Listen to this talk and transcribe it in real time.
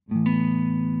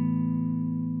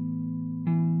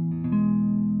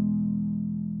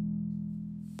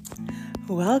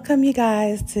Welcome, you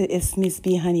guys, to It's Miss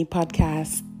B Honey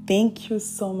podcast. Thank you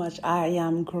so much. I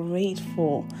am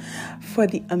grateful for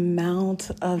the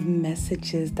amount of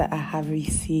messages that I have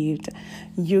received.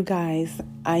 You guys,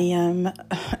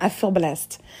 I feel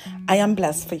blessed. I am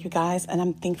blessed for you guys, and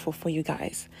I'm thankful for you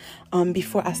guys.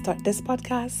 Before I start this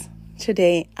podcast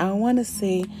today, I want to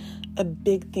say a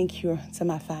big thank you to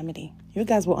my family. You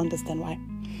guys will understand why.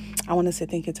 I want to say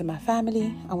thank you to my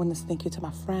family. I want to say thank you to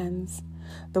my friends,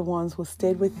 the ones who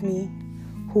stayed with me,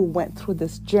 who went through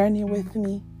this journey with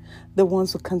me, the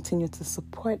ones who continue to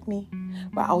support me.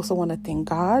 But I also want to thank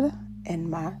God and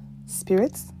my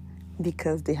spirits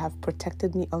because they have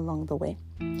protected me along the way.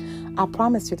 I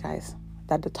promise you guys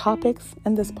that the topics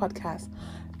in this podcast,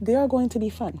 they are going to be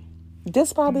fun.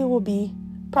 This probably will be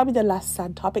the last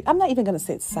sad topic. I'm not even going to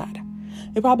say it's sad.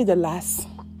 It's probably the last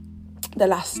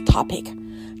topic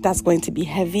that's going to be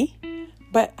heavy.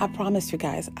 But I promise you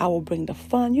guys, I will bring the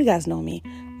fun. You guys know me.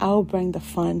 I will bring the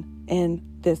fun in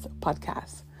this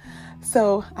podcast.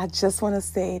 So I just want to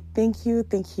say thank you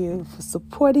for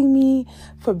supporting me,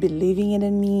 for believing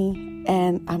in me,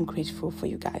 and I'm grateful for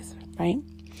you guys, right?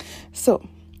 So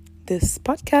this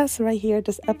podcast right here,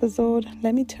 this episode,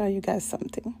 let me tell you guys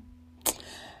something.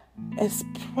 It's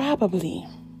probably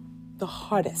the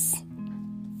hardest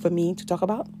for me to talk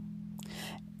about.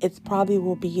 It probably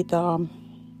will be the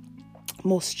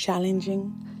most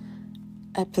challenging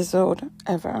episode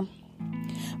ever.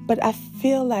 But I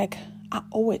feel like I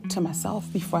owe it to myself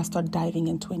before I start diving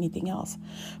into anything else.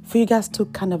 For you guys to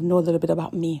kind of know a little bit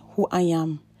about me, who I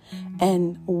am,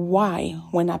 and why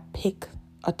when I pick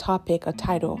a topic, a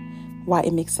title, why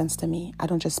it makes sense to me. I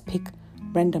don't just pick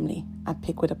randomly. I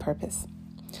pick with a purpose.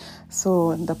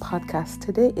 So the podcast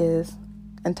today is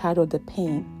entitled The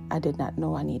Pain I Did Not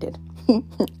Know I Needed.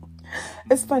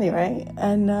 It's funny, right?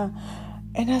 And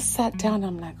I sat down,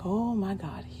 I'm like, oh my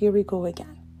God, here we go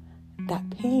again. The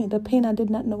pain I did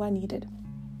not know I needed.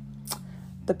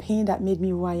 The pain that made me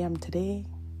who I am today.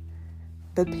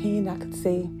 The pain I could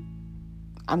say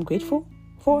I'm grateful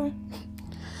for.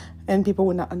 And people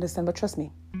would not understand, but trust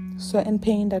me, certain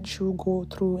pain that you go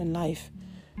through in life,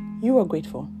 you are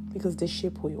grateful because they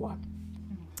shape who you are.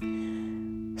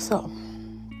 So,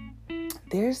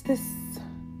 there's this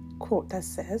quote that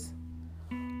says,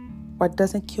 what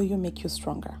doesn't kill you make you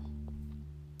stronger.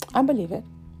 I believe it.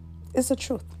 It's the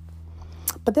truth.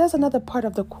 But there's another part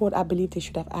of the quote I believe they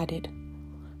should have added.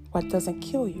 What doesn't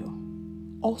kill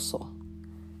you also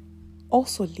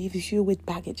leaves you with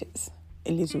baggages.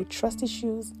 It leaves you with trust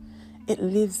issues. It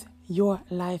leaves your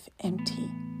life empty.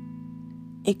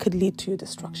 It could lead to your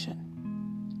destruction.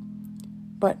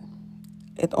 But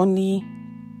it only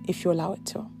if you allow it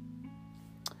to.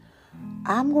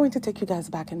 I'm going to take you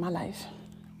guys back in my life.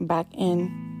 Back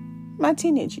in my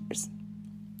teenage years.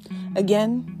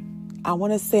 Again, I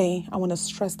want to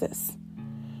stress this,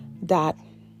 that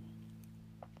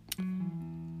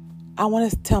I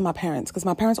want to tell my parents, because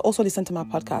my parents also listen to my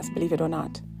podcast, believe it or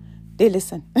not. They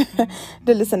listen.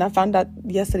 They listen. I found out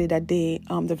yesterday that the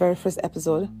very first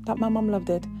episode, that my mom loved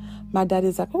it. My dad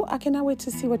is like, oh, I cannot wait to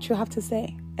see what you have to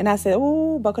say. And I said,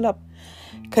 oh, buckle up.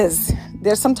 Because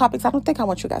there's some topics I don't think I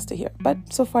want you guys to hear.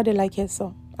 But so far they like it,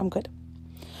 so I'm good.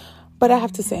 But I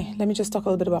have to say, let me just talk a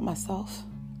little bit about myself.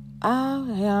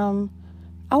 I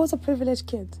was a privileged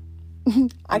kid.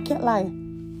 I can't lie.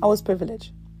 I was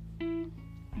privileged.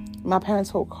 My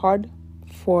parents worked hard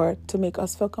to make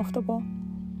us feel comfortable.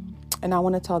 And I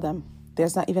want to tell them,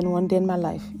 there's not even one day in my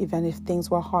life, even if things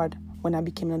were hard when I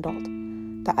became an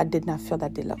adult, that I did not feel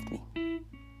that they loved me.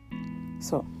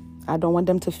 So I don't want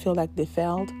them to feel like they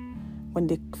failed when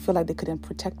they feel like they couldn't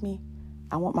protect me.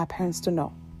 I want my parents to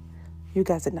know, you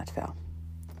guys did not fail.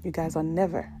 You guys are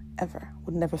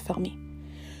would never fail me.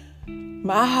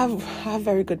 I have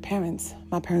very good parents.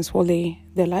 My parents will lay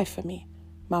their life for me.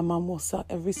 My mom will sell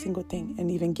every single thing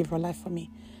and even give her life for me.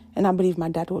 And I believe my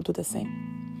dad will do the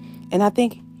same. And I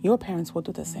think your parents will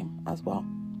do the same as well.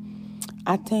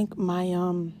 I think my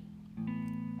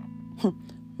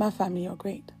family are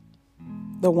great.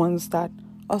 The ones that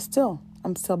I'm still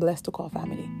blessed to call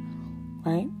family,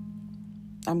 right?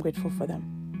 I'm grateful for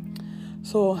them.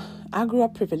 So I grew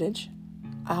up privileged.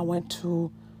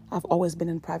 I've always been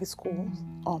in private schools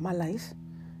all my life.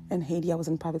 In Haiti, I was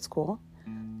in private school.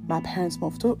 My parents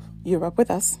moved to Europe with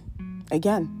us.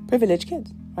 Again, privileged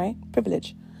kids, right?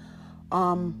 Privilege.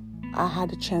 I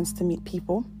had a chance to meet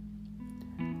people,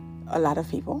 a lot of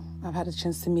people. I've had a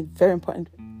chance to meet very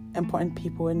important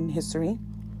people in history.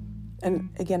 And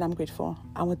again, I'm grateful.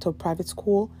 I went to a private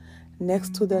school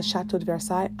next to the Chateau de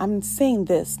Versailles. I'm saying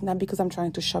this not because I'm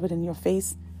trying to shove it in your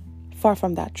face. Far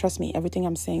from that. Trust me, everything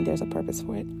I'm saying, there's a purpose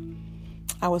for it.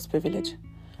 I was privileged.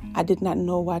 I did not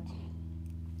know what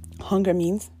hunger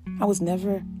means. I was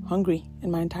never hungry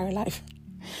in my entire life.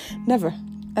 Never,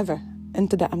 ever. And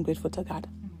to that, I'm grateful to God.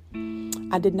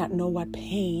 I did not know what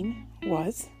pain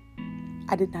was.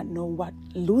 I did not know what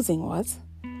losing was.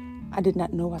 I did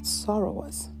not know what sorrow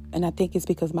was. And I think it's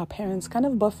because my parents kind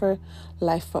of buffer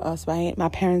life for us, right? My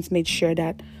parents made sure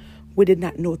that we did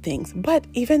not know things. But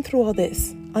even through all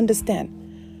this, understand,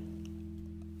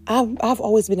 I've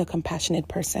always been a compassionate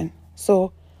person.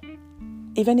 So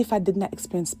even if I did not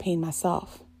experience pain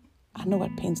myself, I know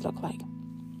what pains look like.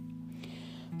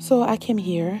 So I came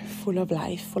here full of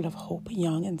life, full of hope,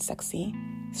 young and sexy,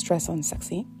 stress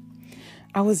unsexy.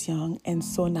 I was young and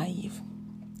so naive.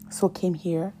 So came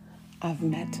here, I've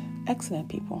met excellent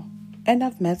people. And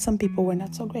I've met some people who are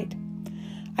not so great.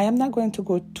 I am not going to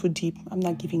go too deep. I'm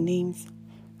not giving names.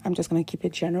 I'm just going to keep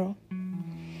it general.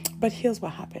 But here's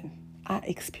what happened. I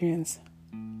experienced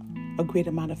a great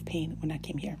amount of pain when I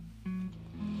came here.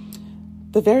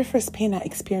 The very first pain I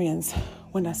experienced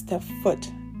when I stepped foot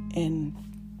in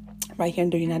right here in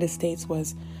the United States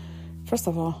was, first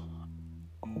of all,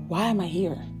 why am I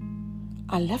here?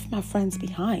 I left my friends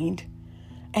behind,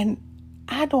 and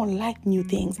I don't like new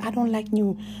things. I don't like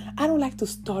to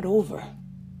start over.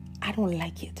 I don't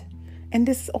like it. And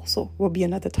this also will be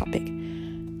another topic.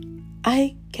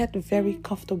 I get very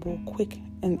comfortable quick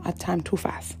and at times too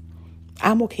fast.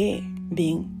 I'm okay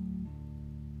being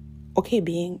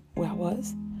where I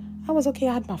was. I was okay.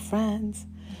 I had my friends.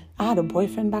 I had a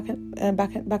boyfriend back in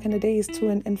the days too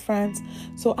in France.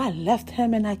 So I left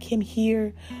him and I came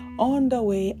here. On the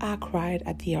way, I cried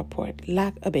at the airport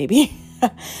like a baby.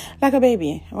 Like a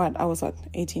baby. I was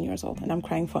 18 years old, and I'm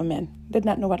crying for a man. Did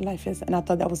not know what life is, and I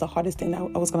thought that was the hardest thing that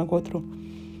I was going to go through.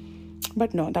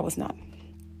 But no, that was not.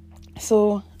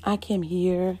 So I came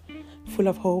here full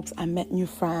of hopes. I met new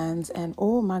friends, and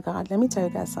oh my God, let me tell you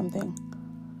guys something.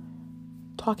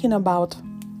 Talking about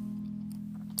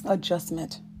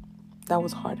adjustment, that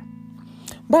was hard.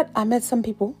 But I met some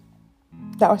people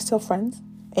that are still friends,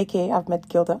 aka I've met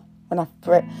Gilda. When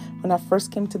I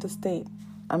first came to the state,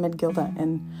 I met Gilda,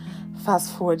 and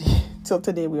fast forward till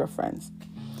today, we are friends.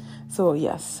 So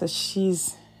yes, so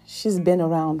she's been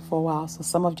around for a while. So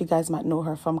some of you guys might know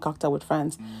her from Cocktail with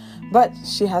Friends, but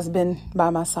she has been by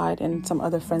my side, and some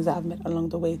other friends that I've met along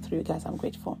the way through you guys. I'm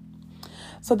grateful.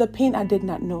 So the pain I did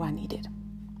not know I needed.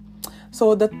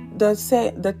 So the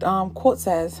quote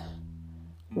says,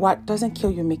 "What doesn't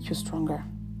kill you make you stronger."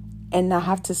 And I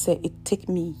have to say, it took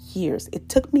me years. It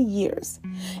took me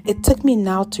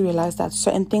now to realize that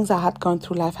certain things I had gone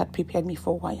through life had prepared me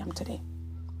for who I am today.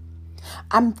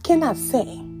 I cannot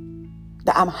say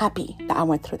that I'm happy that I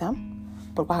went through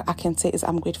them, but what I can say is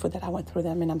I'm grateful that I went through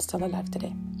them and I'm still alive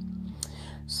today.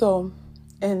 So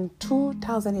in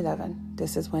 2011,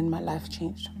 this is when my life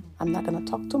changed. I'm not going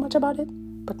to talk too much about it,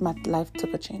 but my life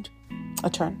took a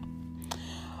turn.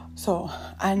 So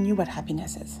I knew what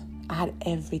happiness is. I had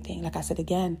everything. Like I said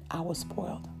again, I was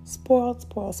spoiled.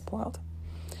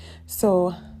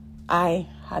 So I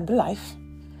had the life,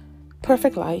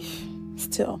 perfect life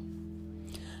still.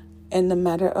 In the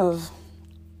matter of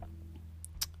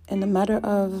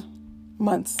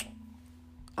months,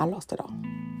 I lost it all.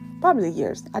 Probably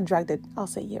years. I dragged it, I'll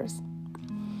say years.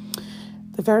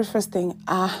 The very first thing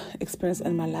I experienced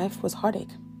in my life was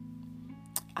heartache.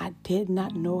 I did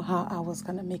not know how I was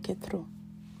going to make it through.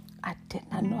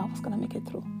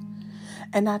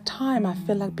 And at time, I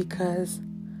feel like because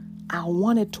I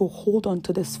wanted to hold on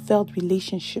to this failed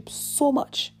relationship so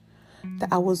much that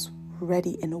I was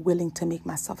ready and willing to make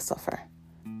myself suffer.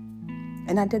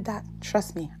 And I did that.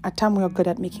 Trust me. At time, we are good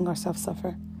at making ourselves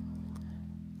suffer.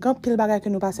 Quand pile bagay que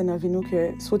nous passe dans vie nous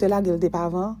que saute la gueule pas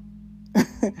avant,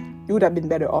 you would have been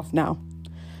better off now.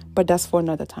 But that's for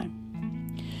another time.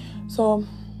 So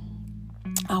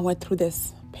I went through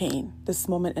this pain, this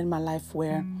moment in my life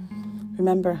where,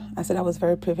 remember, I said I was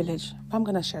very privileged. I'm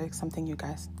going to share something, you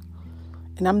guys.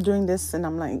 And I'm doing this, and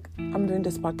I'm doing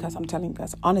this podcast. I'm telling you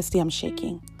guys, honestly, I'm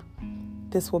shaking.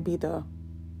 This will be the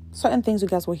certain things you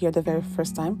guys will hear the very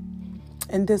first time.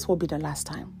 And this will be the last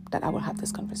time that I will have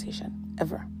this conversation,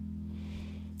 ever.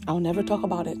 I'll never talk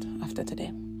about it after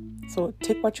today. So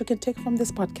take what you can take from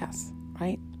this podcast,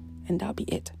 right? And that'll be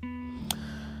it.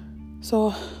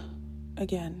 So,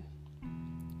 again,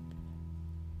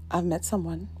 I've met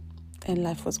someone and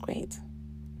life was great.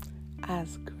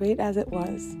 As great as it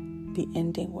was, the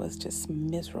ending was just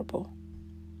miserable.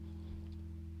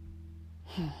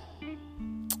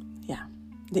 Yeah,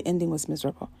 the ending was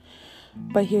miserable.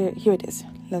 But here it is.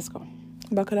 Let's go.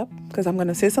 Buckle up, because I'm going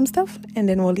to say some stuff and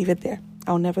then we'll leave it there.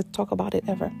 I'll never talk about it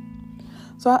ever.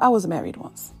 So I was married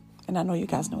once, and I know you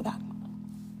guys know that.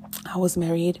 I was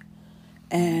married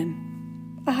and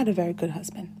I had a very good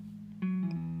husband.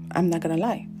 I'm not going to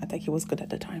lie. I think he was good at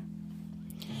the time.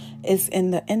 It's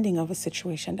in the ending of a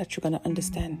situation that you're going to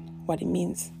understand what it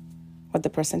means, what the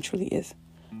person truly is.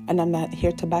 And I'm not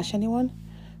here to bash anyone,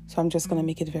 so I'm just going to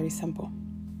make it very simple.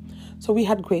 So we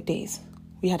had great days.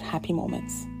 We had happy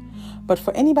moments. But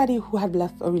for anybody who had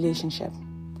left a relationship,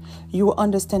 you will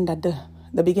understand that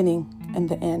the beginning and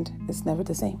the end is never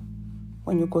the same.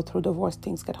 When you go through divorce,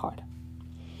 things get hard.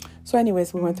 So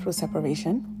anyways, we went through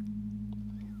separation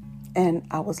and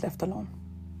I was left alone.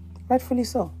 Rightfully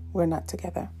so. We're not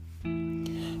together.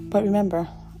 But remember,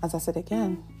 as I said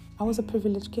again, I was a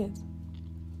privileged kid.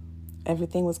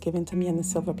 Everything was given to me on a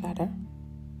silver platter.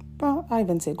 Well, I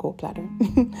even say gold platter.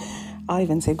 I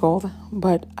even say gold.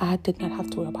 But I did not have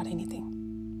to worry about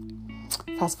anything.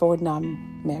 Fast forward, now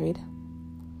I'm married.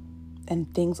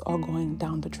 And things are going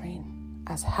down the drain.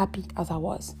 As happy as I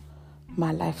was,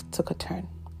 my life took a turn.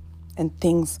 And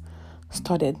things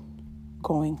started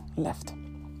going left.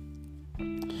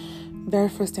 Very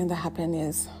first thing that happened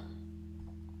is,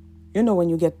 you know, when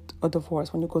you get a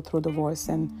divorce, when you go through a divorce,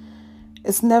 and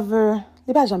it's never,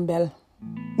 li pa jan bel.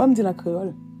 Bon m'di nan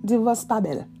Creole, divorce pas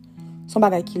bel. Son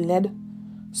bagay ki led,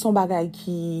 son bagay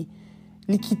ki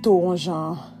li kito an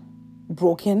jan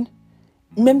broken.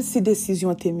 Même si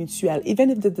décision était mutuelle, even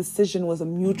if the decision was a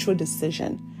mutual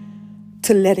decision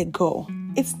to let it go,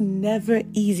 it's never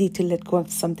easy to let go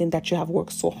of something that you have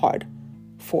worked so hard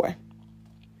for.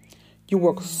 You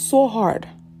work so hard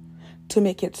to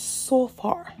make it so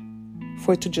far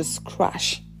for it to just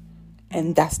crash.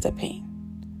 And that's the pain.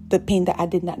 The pain that I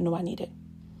did not know I needed.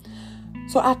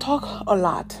 So I talk a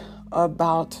lot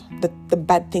about the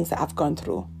bad things that I've gone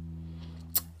through.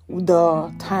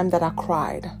 The time that I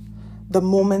cried. The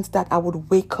moments that I would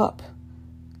wake up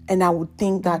and I would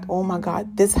think that, oh my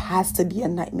God, this has to be a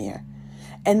nightmare.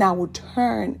 And I would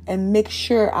turn and make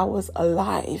sure I was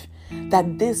alive,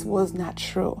 that this was not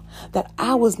true, that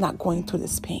I was not going through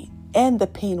this pain. And the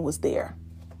pain was there.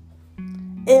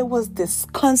 It was this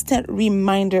constant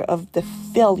reminder of the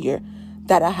failure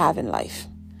that I have in life.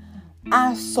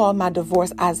 I saw my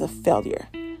divorce as a failure.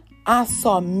 I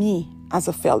saw me as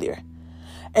a failure.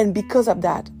 And because of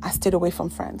that, I stayed away from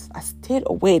friends. I stayed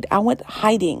away. I went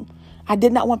hiding. I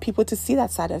did not want people to see that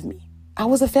side of me. I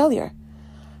was a failure.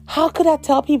 How could I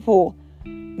tell people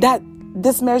that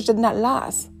this marriage did not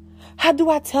last? How do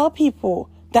I tell people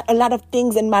that a lot of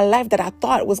things in my life that I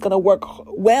thought was going to work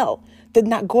well did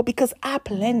not go? Because I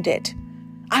planned it.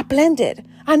 I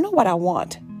know what I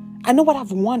want. I know what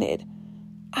I've wanted.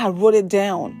 I wrote it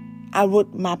down. I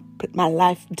wrote my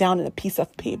life down in a piece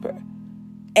of paper.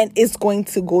 And it's going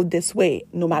to go this way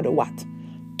no matter what.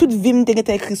 Toute vie m'te gete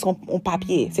écrit son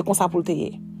papier. C'est comme ça pour te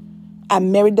ye. I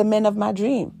married the man of my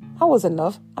dream. I was in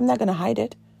love. I'm not going to hide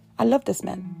it. I love this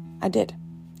man. I did.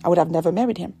 I would have never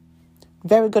married him.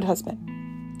 Very good husband.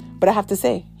 But I have to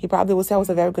say, he probably would say I was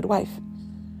a very good wife.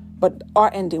 But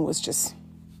our ending was just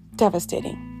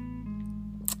devastating.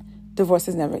 Divorce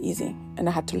is never easy. And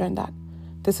I had to learn that.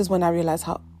 This is when I realized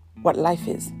what life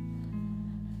is.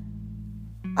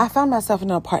 I found myself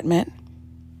in an apartment.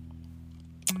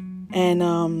 And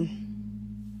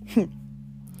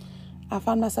I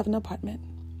found myself in an apartment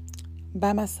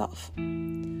by myself.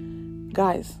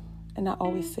 Guys, and I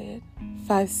always say it,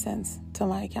 5 cents to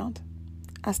my account.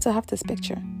 I still have this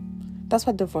picture. That's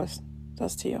what divorce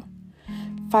does to you.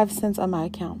 5 cents on my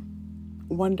account,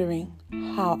 wondering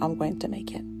how I'm going to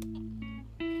make it.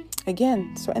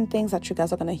 Again, certain things that you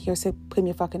guys are going to hear say,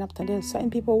 premier fucking up to this. Certain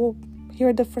people will hear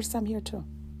it the first time here too.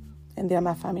 And they're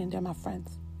my family and they're my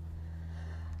friends.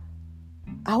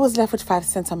 I was left with 5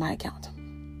 cents on my account.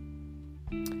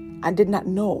 I did not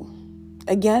know.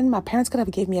 Again, my parents could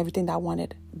have gave me everything that I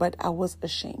wanted, but I was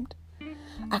ashamed.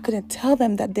 I couldn't tell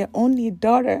them that their only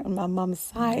daughter on my mom's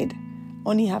side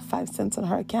only have 5 cents on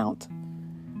her account.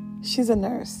 She's a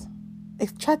nurse.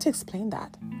 Try to explain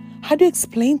that. How do you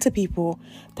explain to people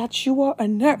that you are a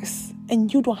nurse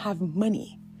and you don't have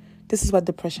money? This is what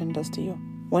depression does to you.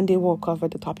 One day we'll cover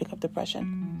the topic of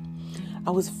depression.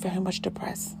 I was very much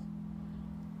depressed.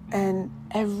 And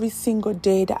every single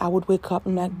day that I would wake up,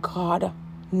 I'm like, God,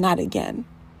 not again.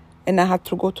 And I had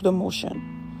to go through the motion.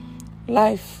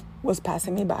 Life was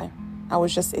passing me by. I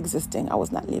was just existing. I was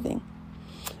not living.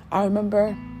 I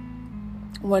remember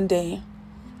one day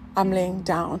I'm laying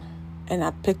down and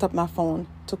I picked up my phone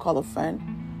to call a friend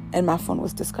and my phone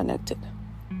was disconnected.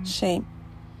 Shame.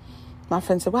 My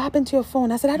friend said, what happened to your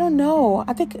phone? I said, I don't know.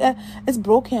 I think it's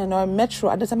broken or Metro.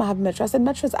 At the time I have Metro. I said,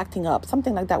 Metro is acting up.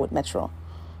 Something like that with Metro.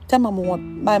 How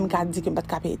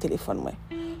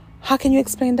can you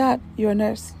explain that? You're a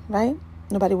nurse, right?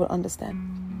 Nobody will understand.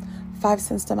 5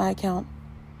 cents to my account.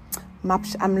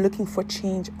 I'm looking for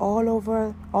change all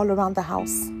around the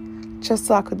house, just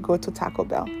so I could go to Taco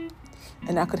Bell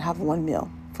and I could have one meal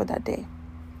for that day.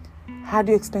 How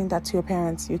do you explain that to your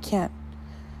parents? You can't.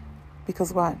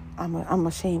 Because what? I'm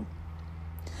ashamed.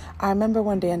 I remember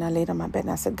one day and I laid on my bed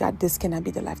and I said, God, this cannot be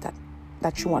the life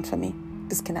that you want for me.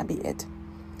 This cannot be it.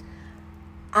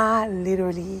 I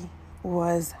literally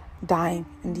was dying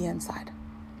in the inside.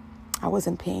 I was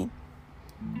in pain.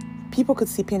 People could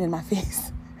see pain in my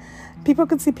face. People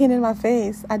could see pain in my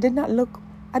face. I did not look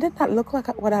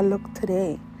like what I look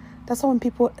today. That's why when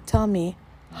people tell me,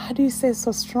 how do you stay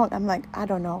so strong? I'm like, I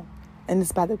don't know. And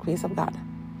it's by the grace of God.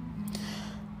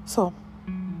 So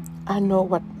I know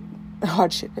what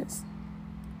hardship is.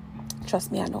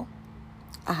 Trust me, I know.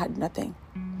 I had nothing.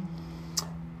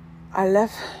 I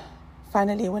left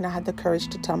finally when I had the courage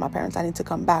to tell my parents I need to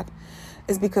come back.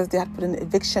 It's because they had put an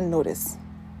eviction notice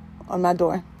on my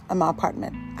door, on my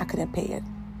apartment. I couldn't pay it.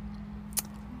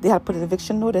 They had put an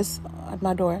eviction notice at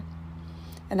my door,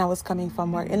 and I was coming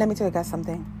from work. And let me tell you guys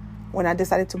something. When I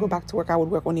decided to go back to work, I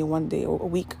would work only one day or a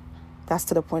week. That's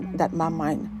to the point that my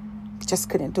mind just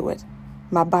couldn't do it.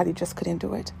 My body just couldn't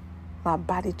do it. My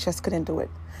body just couldn't do it.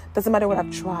 Doesn't matter what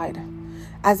I've tried.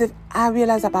 As if I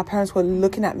realized that my parents were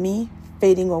looking at me,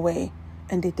 fading away,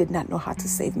 and they did not know how to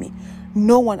save me.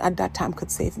 No one at that time could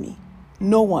save me.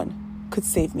 No one could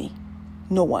save me.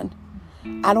 No one.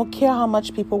 I don't care how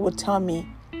much people would tell me,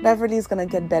 Beverly is going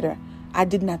to get better. I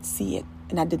did not see it,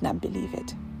 and I did not believe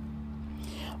it.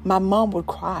 My mom would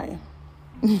cry.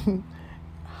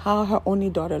 How her only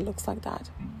daughter looks like that.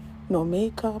 No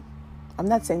makeup. I'm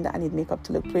not saying that I need makeup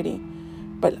to look pretty,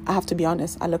 but I have to be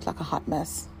honest, I look like a hot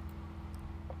mess.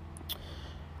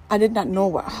 I did not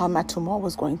know how my tomorrow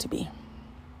was going to be.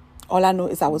 All I know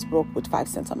is I was broke with 5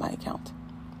 cents on my account.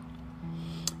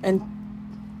 And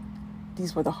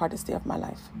these were the hardest days of my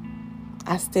life.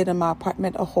 I stayed in my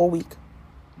apartment a whole week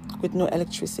with no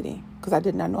electricity because I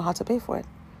did not know how to pay for it.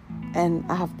 And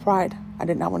I have pride. I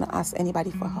did not want to ask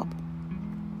anybody for help.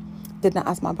 Did not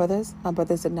ask my brothers. My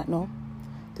brothers did not know.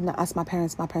 Did not ask my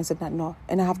parents. My parents did not know.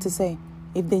 And I have to say,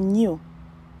 if they knew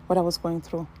what I was going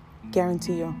through,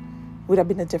 guarantee you, it would have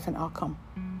been a different outcome.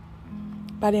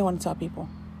 But I didn't want to tell people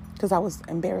because I was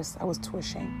embarrassed. I was too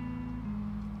ashamed.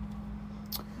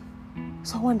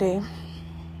 So one day,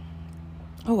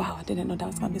 oh wow, I didn't know that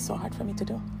was going to be so hard for me to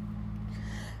do.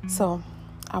 So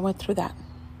I went through that.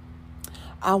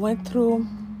 I went through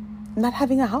not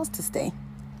having a house to stay.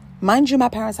 Mind you, my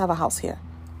parents have a house here.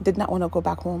 Did not want to go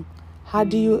back home. How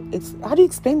do you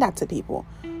explain that to people?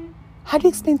 How do you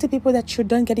explain to people that you're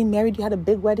done getting married, you had a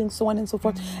big wedding, so on and so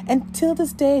forth? And till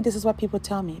this day, this is what people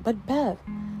tell me. But Bev,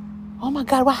 oh my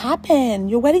God, what happened?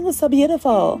 Your wedding was so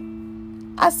beautiful.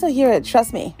 I still hear it,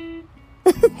 trust me.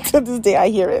 Till this day, I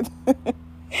hear it.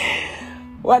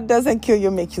 What doesn't kill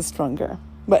you makes you stronger.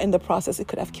 But in the process, it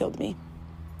could have killed me.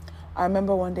 I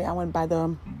remember one day I went by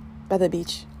the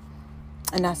beach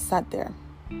and I sat there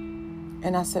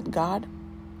and I said, God,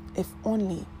 if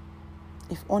only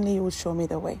you would show me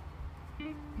the way.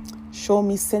 Show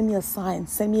me, send me a sign,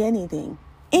 send me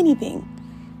anything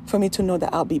for me to know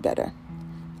that I'll be better.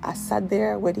 I sat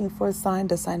there waiting for a sign.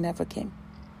 The sign never came.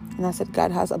 And I said,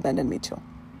 God has abandoned me too.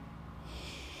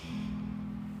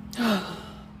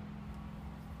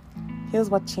 Here's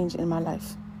what changed in my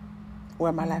life,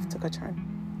 where my life took a turn.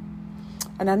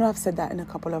 And I know I've said that in a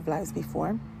couple of lives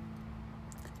before.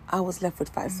 I was left with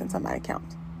 5 cents on my account.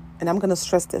 And I'm going to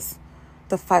stress this,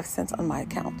 the 5 cents on my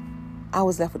account. I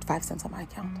was left with 5 cents on my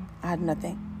account. I had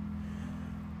nothing.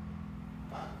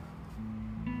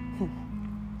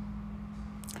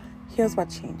 Here's what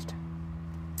changed.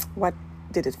 What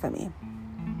did it for me?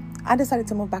 I decided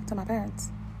to move back to my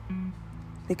parents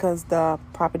because the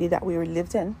property that we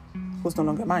lived in was no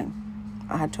longer mine.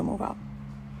 I had to move out.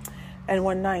 And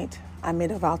one night, I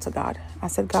made a vow to God. I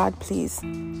said, God, please,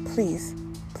 please,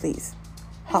 please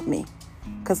help me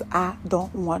because I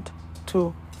don't want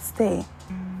to stay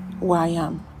where I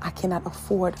am. I cannot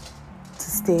afford to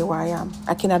stay where I am.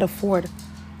 I cannot afford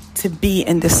to be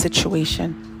in this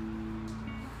situation.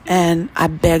 And I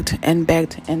begged and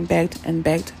begged and begged and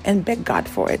begged and begged God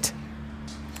for it.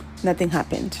 Nothing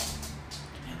happened.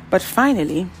 But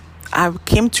finally, I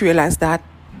came to realize that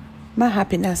my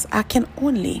happiness, I can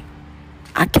only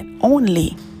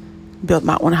build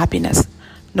my own happiness.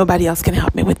 Nobody else can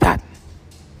help me with that.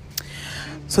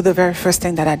 So the very first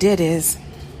thing that I did is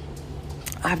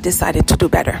I've decided to do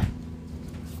better.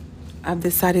 I've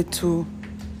decided to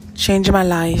change my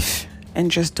life and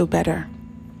just do better.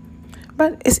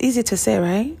 But it's easy to say,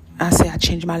 right? I say I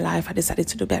changed my life. I decided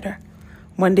to do better.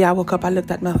 One day I woke up, I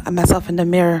looked at myself in the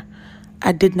mirror.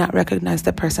 I did not recognize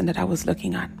the person that I was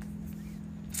looking at.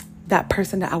 That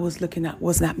person that I was looking at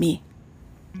was not me.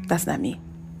 That's not me.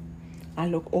 I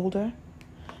look older.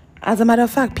 As a matter of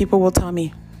fact, people will tell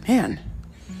me, man,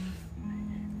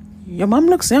 your mom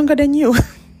looks younger than you.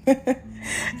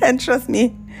 And trust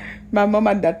me, my mom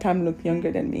at that time looked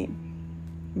younger than me.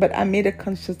 But I made a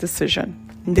conscious decision.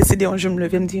 Décidé un jour me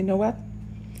lever, me dire, you know what?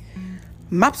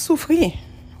 Map souffri.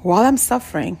 While I'm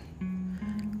suffering,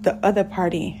 the other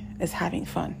party is having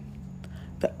fun.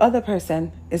 The other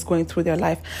person is going through their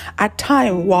life. At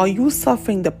time, while you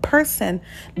suffering, the person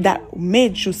that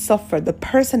made you suffer, the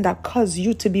person that caused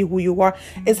you to be who you are,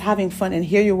 is having fun. And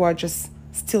here you are just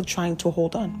still trying to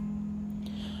hold on.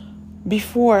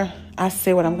 Before I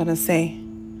say what I'm going to say,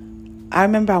 I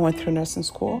remember I went through nursing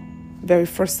school. Very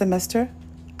first semester,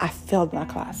 I failed my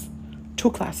class.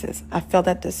 2 classes. I failed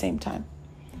at the same time.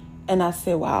 And I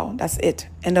say, wow, that's it.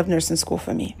 End of nursing school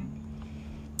for me.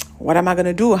 What am I going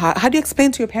to do? How do you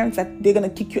explain to your parents that they're going to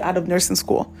kick you out of nursing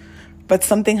school? But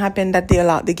something happened that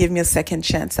they gave me a second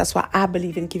chance. That's why I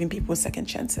believe in giving people second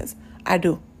chances. I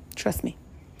do. Trust me.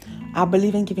 I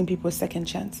believe in giving people a second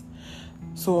chance.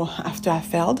 So after I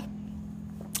failed,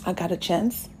 I got a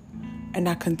chance and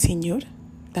I continued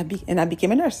and I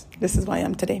became a nurse. This is why I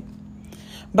am today.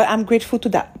 But I'm grateful to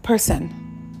that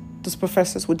person, those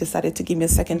professors who decided to give me a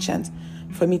second chance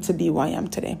for me to be who I am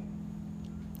today.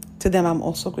 To them, I'm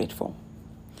also grateful.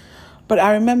 But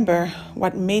I remember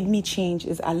what made me change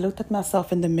is I looked at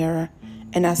myself in the mirror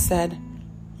and I said,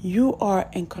 you are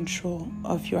in control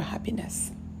of your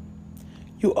happiness.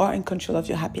 You are in control of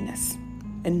your happiness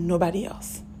and nobody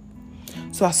else.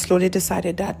 So I slowly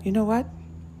decided that, you know what?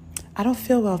 I don't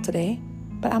feel well today,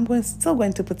 but I'm still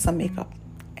going to put some makeup.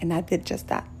 And I did just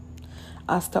that.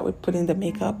 I start with putting the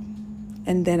makeup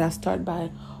and then I start by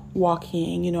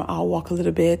walking. I'll walk a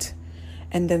little bit.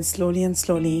 And then slowly and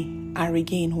slowly, I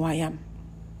regain who I am.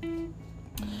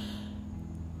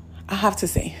 I have to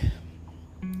say,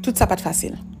 tout ça pas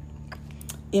facile.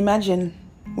 Imagine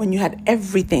when you had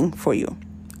everything for you.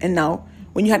 And now,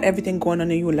 when you had everything going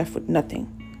on and you were left with nothing.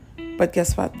 But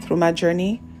guess what? Through my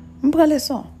journey, I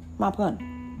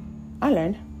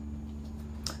learned.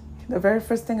 The very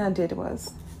first thing I did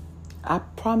was, I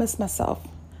promised myself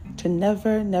to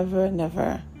never, never,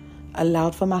 never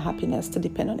allowed for my happiness to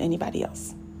depend on anybody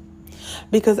else.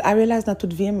 Because I realized that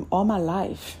toute vie, all my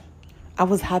life, I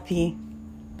was happy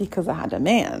because I had a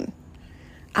man.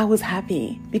 I was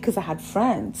happy because I had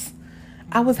friends.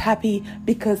 I was happy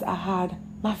because I had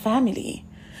my family.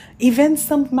 Even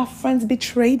some of my friends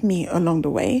betrayed me along the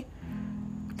way.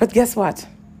 But guess what?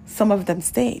 Some of them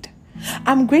stayed.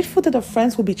 I'm grateful to the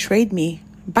friends who betrayed me.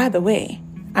 By the way,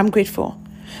 I'm grateful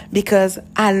because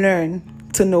I learned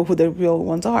to know who the real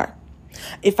ones are.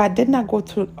 If I did not go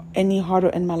through any harder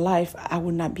in my life, I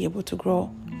would not be able to grow.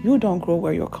 You don't grow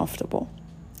where you're comfortable.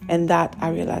 And that, I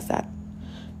realized that.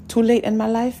 Too late in my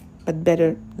life, but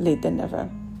better late than never.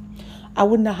 I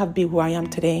would not have been who I am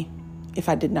today if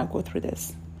I did not go through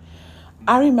this.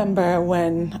 I remember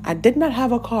when I did not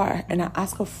have a car and I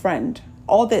asked a friend,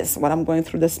 all this, what I'm going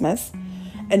through this mess,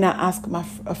 and I asked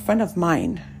a friend of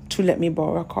mine to let me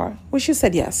borrow a car, which she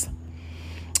said yes.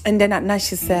 And then at night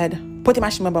she said,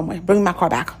 bring my car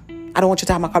back. I don't want you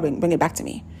to have my car, bring it back to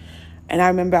me. And I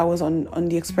remember I was on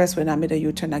the expressway and I made a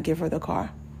U-turn. I gave her the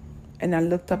car. And I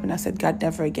looked up and I said, God,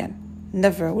 never again.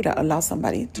 Never would I allow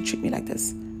somebody to treat me like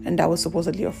this. And that was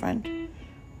supposedly a friend.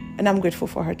 And I'm grateful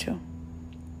for her too.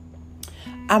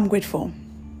 I'm grateful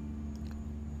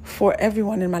for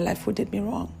everyone in my life who did me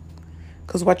wrong.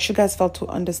 Because what you guys failed to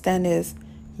understand is,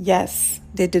 yes,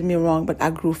 they did me wrong, but I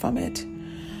grew from it.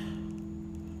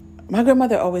 My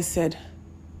grandmother always said,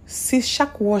 si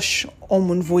chaque wash on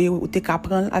moun voye ou te ka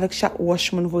pran, avec chaque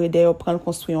wash moun voye de yo pran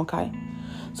konstruy yon kay.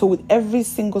 So with every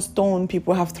single stone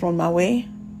people have thrown my way,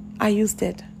 I used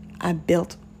it. I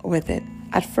built with it.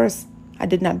 At first, I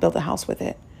did not build a house with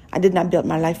it. I did not build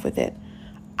my life with it.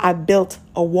 I built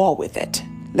a wall with it.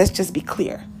 Let's just be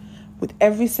clear. With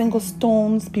every single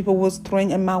stones people was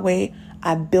throwing in my way,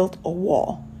 I built a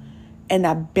wall. And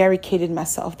I barricaded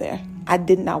myself there. I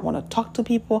did not want to talk to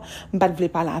people. M'pat vle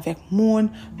parler avec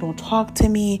moun. Don't talk to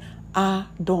me. I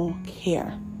don't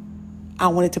care. I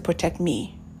wanted to protect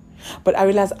me. But I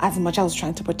realized as much as I was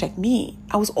trying to protect me,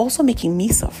 I was also making me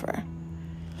suffer.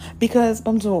 Because,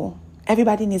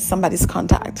 everybody needs somebody's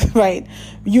contact, right?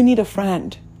 You need a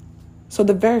friend. So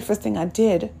the very first thing I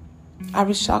did, I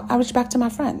reached back to my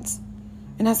friends.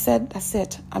 And I said, that's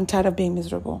it. I'm tired of being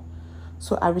miserable.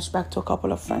 So I reached back to a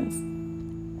couple of friends.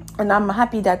 And I'm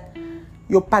happy that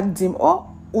your pat dim,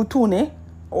 ou tourne,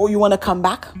 or you want to come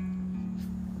back.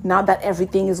 Now that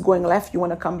everything is going left, you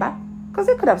want to come back? Because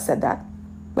they could have said that.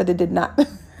 but they did not.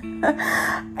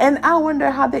 And I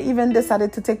wonder how they even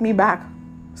decided to take me back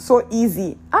so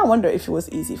easy. I wonder if it was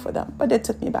easy for them, but they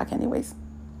took me back anyways.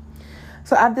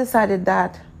 So I've decided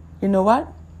that, you know what?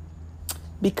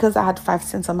 Because I had 5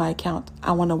 cents on my account,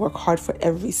 I want to work hard for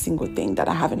every single thing that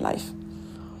I have in life.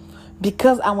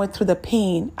 Because I went through the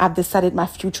pain, I've decided my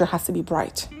future has to be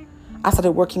bright. I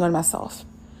started working on myself.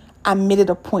 I made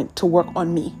it a point to work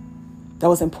on me. That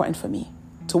was important for me,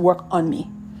 to work on me.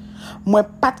 Moi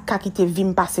pas de quitter vie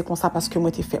me passer comme ça parce que moi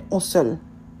t'ai fait une seule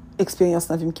expérience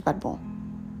dans vie qui pas de bon.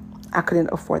 I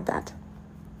couldn't afford that.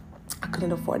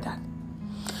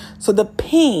 So the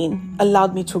pain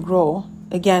allowed me to grow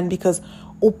again because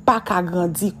ou pas ka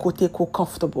grandi côté ko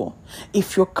comfortable.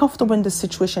 If you're comfortable in the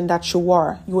situation that you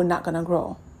are not going to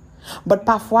grow. But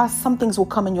parfois, some things will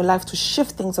come in your life to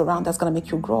shift things around that's going to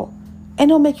make you grow. And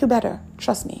it'll make you better.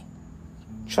 Trust me.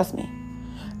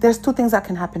 There's 2 things that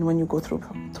can happen when you go through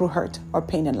hurt or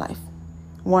pain in life.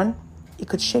 1, it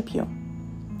could shape you.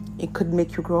 It could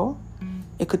make you grow.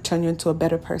 It could turn you into a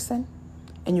better person.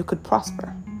 And you could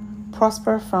prosper.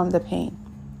 Prosper from the pain.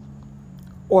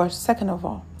 Or second of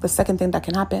all, the second thing that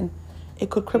can happen,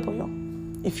 it could cripple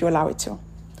you if you allow it to.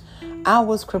 I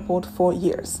was crippled for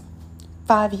years.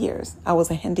 5 years, I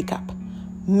was a handicap,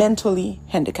 mentally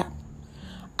handicapped.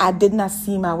 I did not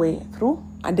see my way through.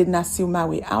 I did not see my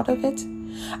way out of it.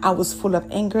 I was full of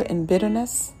anger and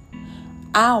bitterness.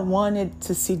 I wanted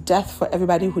to see death for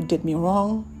everybody who did me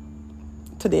wrong.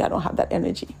 Today, I don't have that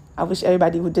energy. I wish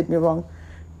everybody who did me wrong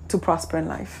to prosper in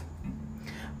life.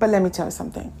 But let me tell you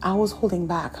something. I was holding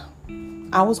back.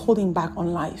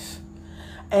 On life.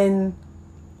 And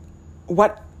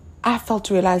what I felt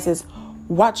to realize is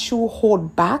what you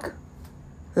hold back,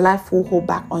 life will hold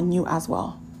back on you as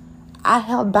well. I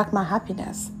held back my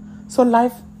happiness. So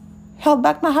life held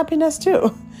back my happiness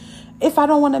too. If I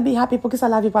don't want to be happy, because I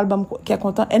love you,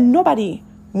 and nobody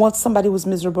wants somebody who's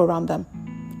miserable around them.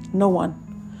 No one.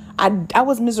 I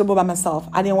was miserable by myself.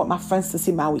 I didn't want my friends to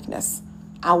see my weakness.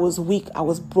 I was weak. I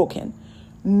was broken.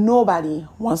 Nobody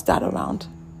wants that around.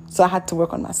 So I had to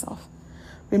work on myself.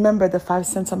 Remember the 5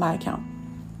 cents on my account.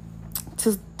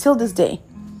 Till this day,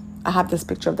 I have this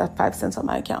picture of that 5 cents on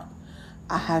my account.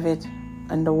 I have it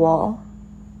on the wall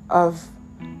of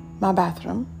my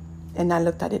bathroom. And I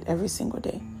looked at it every single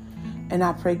day. And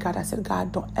I prayed God. I said,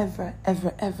 God, don't ever,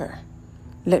 ever, ever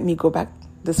let me go back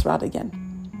this route again.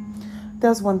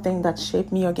 There's one thing that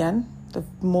shaped me again. The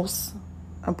most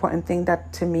important thing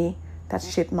that to me that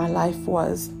shaped my life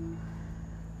was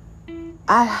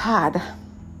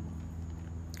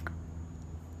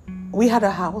we had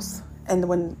a house, and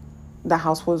when the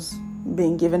house was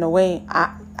being given away,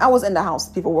 I was in the house.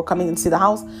 People were coming and see the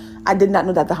house. I did not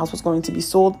know that the house was going to be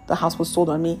sold. The house was sold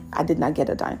on me. I did not get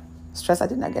a dime. Stress, I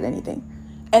did not get anything.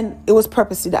 And it was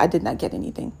purposely that I did not get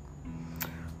anything.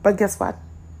 But guess what?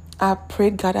 I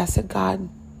prayed God. I said, God,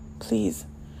 please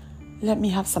let me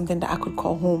have something that I could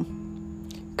call home.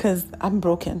 Because I'm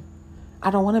broken.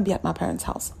 I don't want to be at my parents'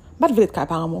 house. But go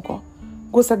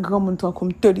sa grand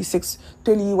 36,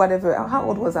 30, whatever. How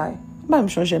old was I? I'm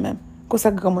changé même. Go sa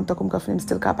grand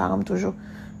still kaparam toujours.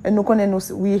 And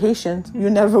we Haitians, you're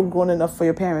never grown enough for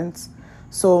your parents.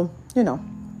 So,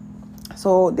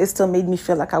 so they still made me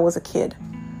feel like I was a kid.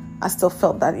 I still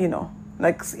felt that,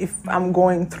 like if I'm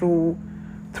going through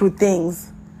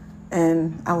things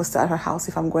and I was still at her house,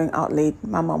 if I'm going out late,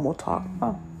 my mom will talk.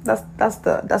 Oh,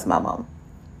 that's my mom.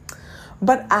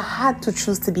 But I had to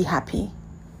choose to be happy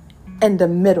in the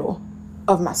middle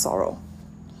of my sorrow.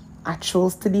 I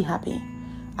chose to be happy.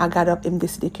 I got up and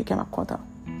decided que I'm content.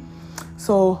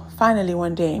 So finally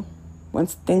one day, when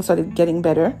things started getting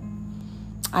better,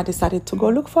 I decided to go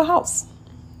look for a house.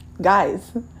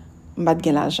 Guys,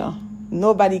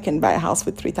 nobody can buy a house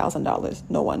with $3,000.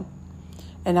 No one.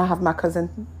 And I have my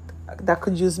cousin that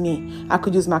could use me. I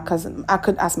could use my cousin. I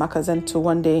could ask my cousin to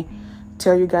one day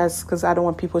tell you guys, because I don't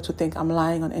want people to think I'm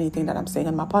lying on anything that I'm saying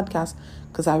on my podcast,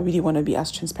 because I really want to be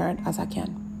as transparent as I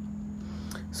can.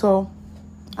 So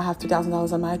I have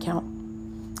 $2,000 on my account.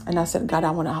 And I said, God,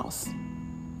 I want a house.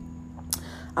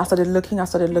 I started looking,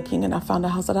 and I found a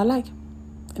house that I like.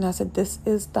 And I said, this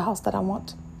is the house that I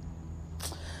want.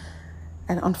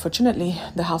 And unfortunately,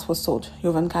 the house was sold.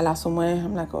 I'm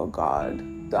like, oh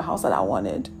God, the house that I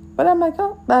wanted. But I'm like,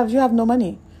 oh, Bav, you have no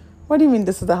money. What do you mean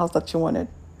this is the house that you wanted?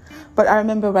 But I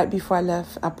remember right before I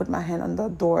left, I put my hand on the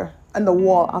door, on the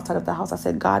wall outside of the house. I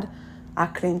said, God, I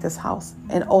claimed this house.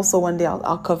 And also one day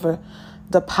I'll cover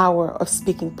the power of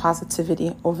speaking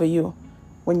positivity over you.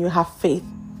 When you have faith,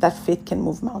 that faith can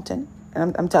move mountain.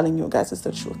 And I'm telling you guys, it's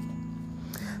the truth.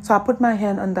 So I put my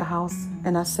hand on the house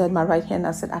and I said, my right hand,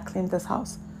 I said, I claimed this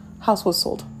house. House was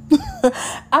sold.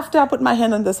 After I put my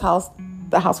hand on this house,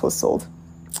 the house was sold.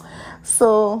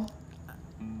 So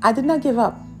I did not give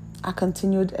up. I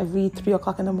continued every 3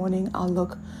 o'clock in the morning. I'll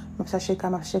look.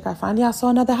 Finally, I saw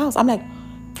another house. I'm like,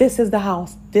 this is the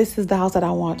house. This is the house that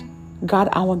I want. God,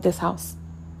 I want this house.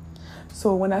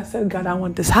 So when I said, God, I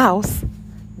want this house,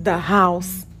 the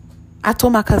house, I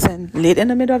told my cousin late in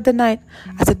the middle of the night,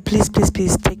 I said, please, please,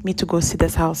 please take me to go see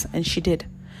this house. And she did.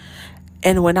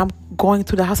 And when I'm going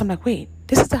through the house, I'm like, wait,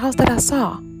 this is the house that I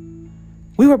saw.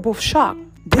 We were both shocked.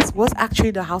 This was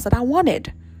actually the house that I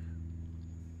wanted.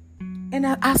 And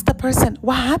I asked the person,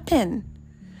 what happened?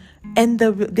 And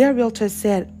their realtor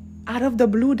said, out of the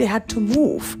blue, they had to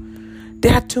move. They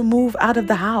had to move out of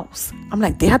the house. I'm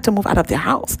like, they had to move out of their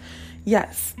house.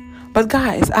 Yes. But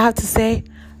guys, I have to say,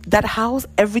 that house,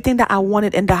 everything that I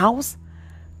wanted in the house,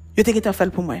 you think it fell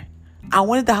pour moi. I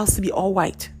wanted the house to be all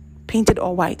white, painted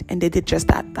all white. And they did just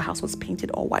that. The house was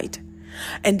painted all white.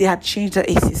 And they had changed the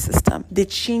AC system. They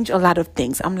changed a lot of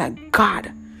things. I'm like,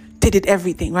 God, they did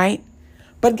everything, right?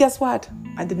 But guess what?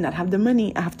 I did not have the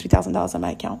money. I have $3,000 on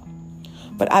my account.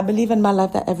 But I believe in my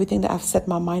life that everything that I've set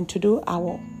my mind to do, I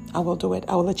will do it.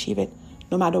 I will achieve it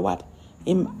no matter what.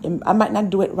 I might not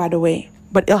do it right away,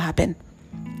 but it'll happen.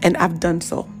 And I've done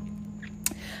so.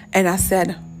 And I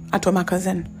told my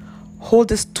cousin, hold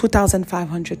this $2,500,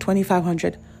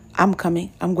 $2,500. I'm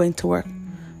coming. I'm going to work.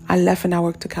 I left and I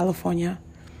worked to California.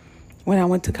 When I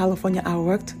went to California, I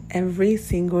worked every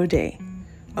single day.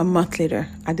 A month later,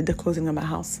 I did the closing of my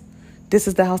house. This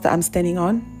is the house that I'm standing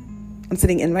on. I'm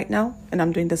sitting in right now, and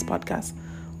I'm doing this podcast.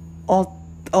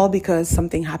 All because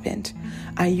something happened.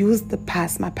 I used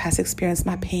my past experience,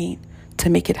 my pain, to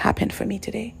make it happen for me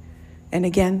today. And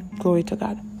again, glory to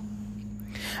God.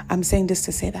 I'm saying this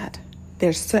to say that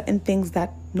there's certain things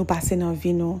that nous passons dans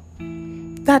vie,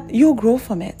 that you'll grow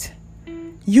from it.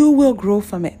 You will grow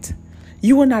from it.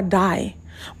 You will not die.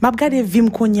 Mabgade vim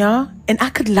konya, and I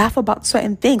could laugh about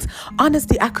certain things.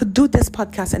 Honestly, I could do this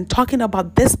podcast and talking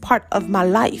about this part of my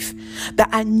life that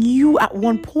I knew at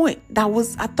one point I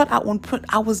thought at one point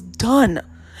I was done.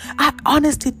 I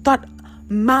honestly thought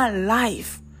my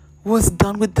life was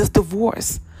done with this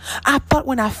divorce. I thought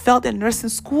when I failed in nursing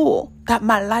school that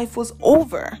my life was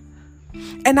over.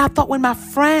 And I thought when my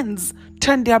friends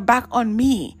turned their back on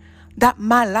me that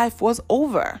my life was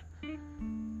over.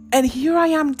 And here I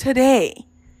am today.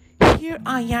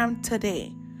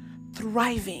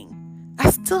 Thriving. I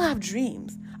still have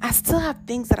dreams. I still have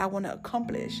things that I want to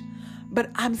accomplish.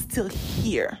 But I'm still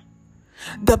here.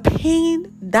 The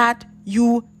pain that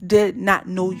you did not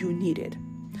know you needed.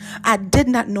 I did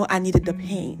not know I needed the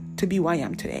pain to be who I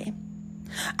am today.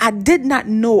 I did not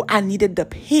know I needed the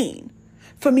pain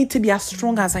for me to be as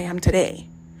strong as I am today.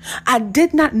 I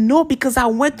did not know because I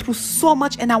went through so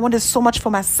much and I wanted so much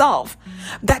for myself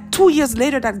that 2 years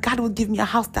later that God would give me a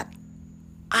house that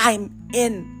I'm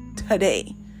in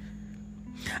today.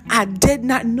 I did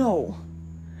not know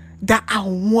that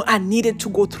I needed to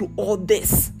go through all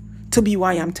this to be who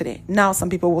I am today. Now some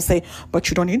people will say, but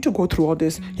you don't need to go through all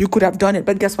this. You could have done it.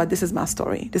 But guess what? This is my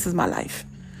story. This is my life.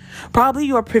 Probably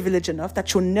you are privileged enough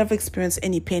that you'll never experience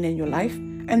any pain in your life.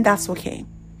 And that's okay.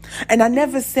 And I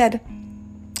never said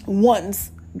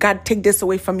once, God, take this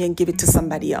away from me and give it to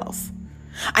somebody else.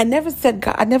 I never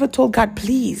told God,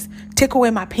 please take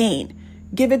away my pain.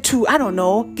 Give it to,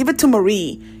 give it to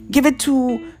Marie. Give it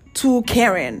to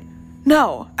Karen.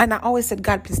 No. And I always said,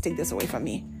 God, please take this away from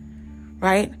me.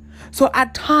 Right? So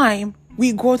at time,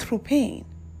 we go through pain.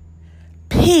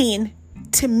 Pain,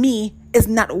 to me, is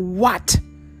not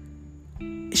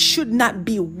should not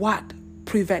be what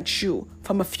prevents you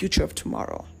from a future of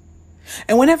tomorrow.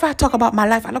 And whenever I talk about my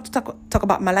life, I like to talk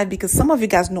about my life because some of you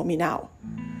guys know me now.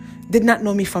 Did not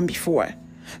know me from before.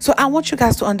 So I want you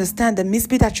guys to understand the Miss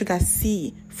B that you guys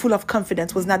see full of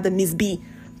confidence was not the Miss B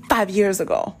 5 years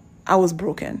ago. I was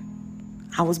broken.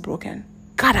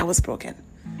 God, I was broken.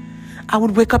 I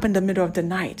would wake up in the middle of the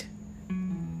night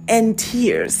and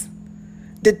tears.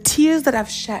 The tears that I've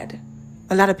shed,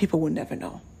 a lot of people will never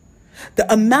know.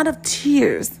 The amount of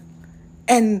tears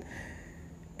and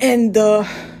the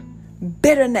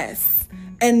bitterness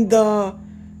and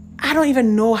I don't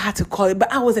even know how to call it,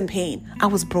 but I was in pain. I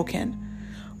was broken.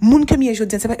 Moun ke mi e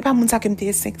jodi, c'est pas moun sa ke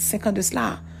mte 5 ans de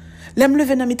cela. Lem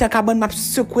leve nan mi tan kabon map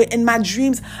secoué. In my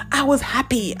dreams, I was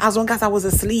happy as long as I was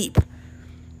asleep.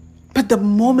 But the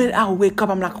moment I wake up,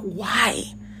 I'm like, why?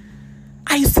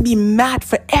 I used to be mad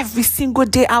for every single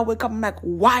day I wake up. I'm like,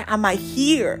 why am I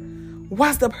here?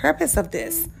 What's the purpose of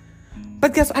this?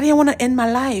 But guess what? I didn't want to end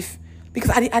my life because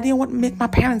I didn't want to make my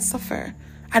parents suffer.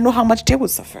 I know how much they would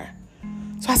suffer.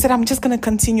 So I said, I'm just going to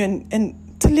continue and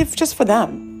to live just for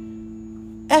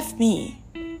them. F me.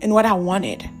 and what I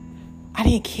wanted. I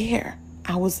didn't care.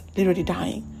 I was literally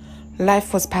dying.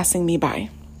 Life was passing me by.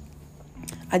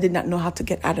 I did not know how to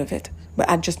get out of it, but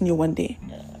I just knew one day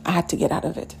I had to get out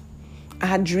of it. I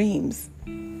had dreams,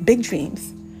 big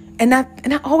dreams. And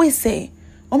I always say,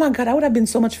 oh my God, I would have been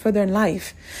so much further in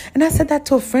life. And I said that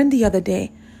to a friend the other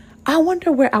day. I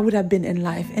wonder where I would have been in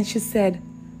life. And she said,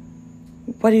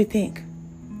 what do you think?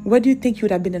 Where do you think you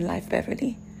would have been in life,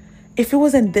 Beverly? If it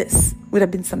wasn't this, it would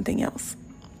have been something else.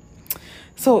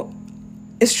 So,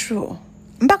 it's true.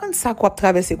 M'pa kon sa ko ap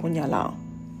travese konya la.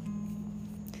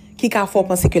 Ki ka fò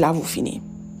pense que la vous fini.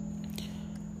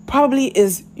 Probably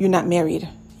is you're not married.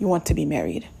 You want to be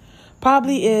married.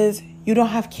 Probably is you don't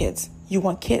have kids. You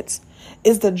want kids.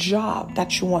 It's the job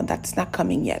that you want that's not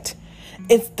coming yet.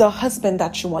 It's the husband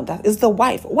that you want, that is the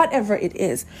wife, whatever it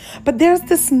is. But there's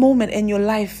this moment in your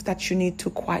life that you need to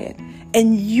quiet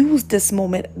and use this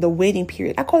moment, the waiting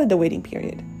period. I call it the waiting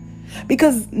period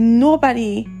because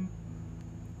nobody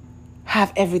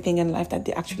have everything in life that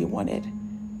they actually wanted.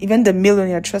 Even the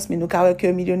millionaire, trust me,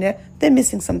 millionaire, they're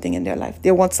missing something in their life.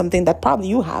 They want something that probably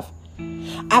you have.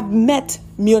 I've met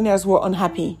millionaires who are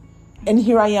unhappy. And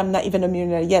here I am, not even a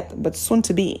millionaire yet, but soon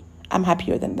to be. I'm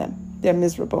happier than them. They're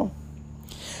miserable.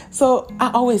 So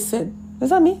I always said, is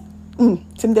that me?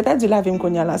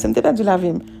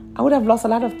 I would have lost a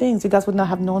lot of things. You guys would not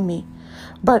have known me.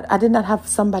 But I did not have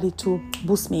somebody to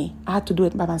boost me. I had to do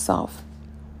it by myself.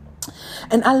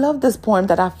 And I love this poem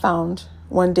that I found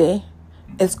one day.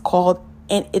 It's called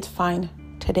Ain't It Fine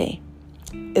Today.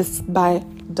 It's by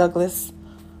Douglas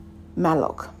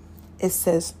Malloch. It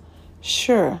says,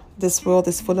 sure, this world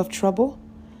is full of trouble.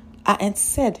 I ain't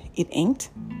said it ain't.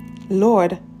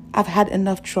 Lord, I've had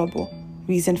enough trouble.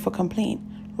 Reason for complaint.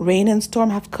 Rain and storm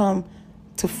have come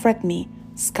to fret me.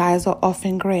 Skies are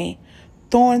often gray.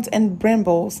 Thorns and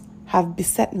brambles have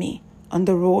beset me on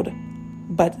the road.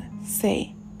 But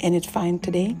say, ain't it fine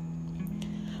today?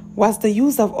 What's the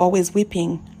use of always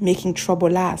weeping, making trouble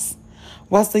last?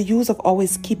 What's the use of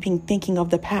always keeping thinking of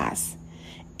the past?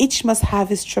 Each must have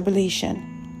his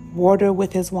tribulation, water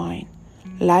with his wine.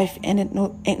 Life ain't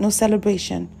no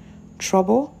celebration.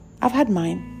 Trouble, I've had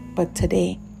mine, but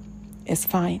today is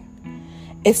fine.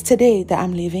 It's today that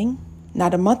I'm living,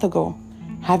 not a month ago,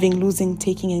 having, losing,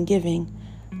 taking, and giving.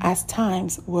 As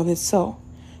times will it so.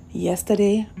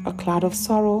 Yesterday, a cloud of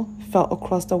sorrow fell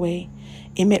across the way.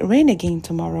 It may rain again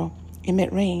tomorrow. It may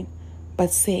rain,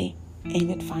 but say,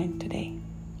 ain't it fine today?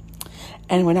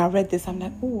 And when I read this, I'm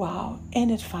like, oh, wow,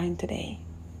 ain't it fine today?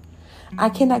 I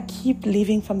cannot keep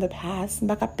living from the past.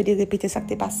 Like I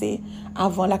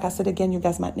said again, you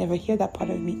guys might never hear that part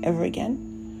of me ever again.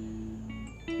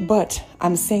 But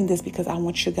I'm saying this because I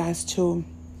want you guys to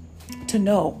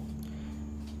know,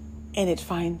 ain't it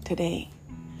fine today?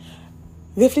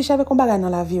 Réfléchis avec un bagage dans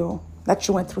la vie that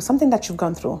you went through, something that you've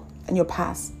gone through in your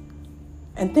past.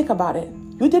 And think about it.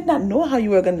 You did not know how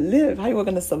you were going to live, how you were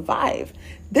going to survive.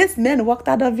 This man walked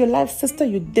out of your life, sister.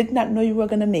 You did not know you were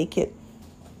going to make it.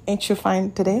 Ain't you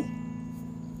fine today?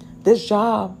 This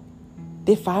job,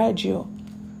 they fired you.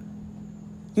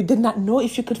 You did not know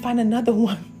if you could find another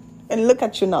one. And look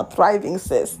at you now, thriving,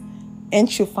 sis.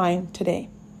 Ain't you fine today?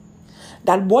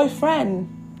 That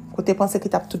boyfriend,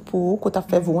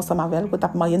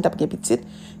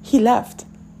 he left.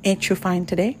 Ain't you fine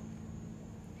today?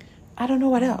 I don't know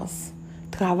what else.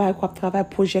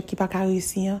 Project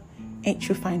ain't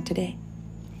you fine today?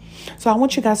 So I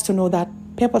want you guys to know that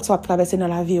people qui traverser dans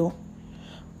la vie,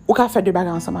 ou ka faire de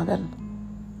bagages ensemble avec elle,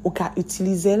 ou ka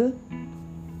utiliser elle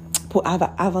pour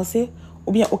avancer,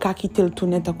 ou bien ou ka quitter le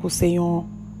tourner tant que c'est un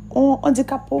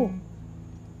handicap.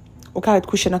 Ou ka être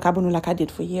couché dans cabane like I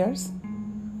did for years,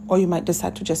 or you might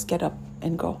decide to just get up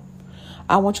and go.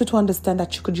 I want you to understand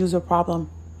that you could use your problem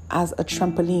as a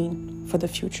trampoline for the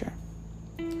future.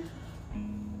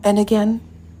 And again,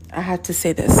 I had to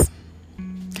say this.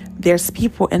 There's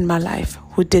people in my life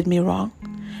who did me wrong,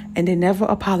 and they never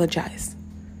apologized.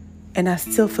 And I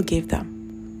still forgave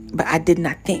them. But I did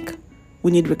not think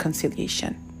we need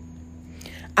reconciliation.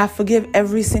 I forgive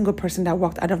every single person that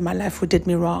walked out of my life who did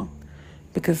me wrong.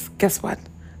 Because guess what?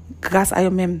 Grâce à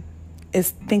eux-mêmes,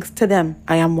 it's thanks to them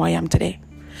I am who I am today.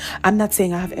 I'm not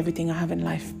saying I have everything I have in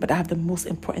life, but I have the most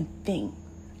important thing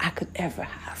I could ever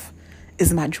have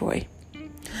is my joy.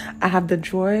 I have the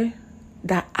joy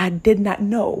that I did not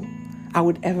know I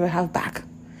would ever have back.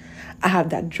 I have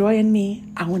that joy in me.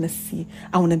 I want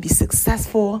to be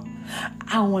successful.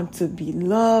 I want to be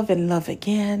loved and love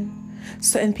again.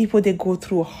 Certain people, they go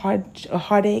through a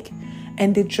heartache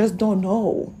and they just don't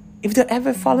know if they'll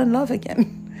ever fall in love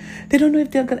again. They don't know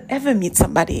if they're going to ever meet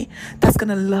somebody that's going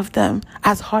to love them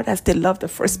as hard as they love the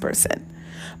first person.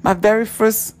 My very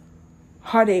first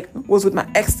heartache was with my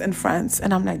ex in France.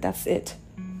 And I'm like, that's it.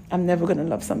 I'm never going to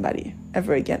love somebody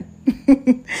ever again.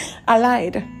 I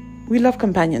lied. We love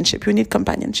companionship. We need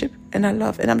companionship. And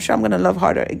I'm sure I'm going to love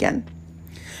harder again.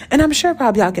 And I'm sure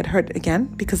probably I'll get hurt again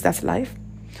because that's life.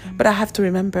 But I have to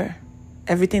remember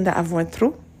everything that I've went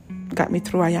through got me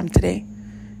through where I am today.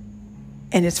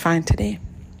 And it's fine today.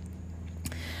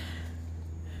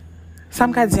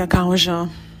 Some guys dire ka anjan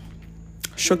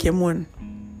choke moun.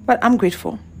 But I'm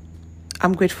grateful.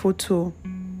 I'm grateful to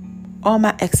all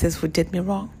my exes who did me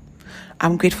wrong.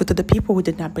 I'm grateful to the people who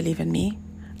did not believe in me.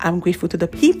 I'm grateful to the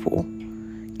people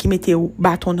qui mettaient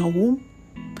bâton dans roue.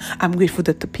 I'm grateful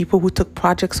to the people who took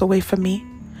projects away from me.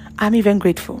 I'm even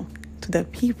grateful to the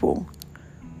people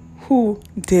who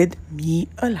did me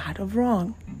a lot of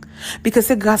wrong. Because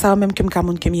c'est grâce à eux-mêmes que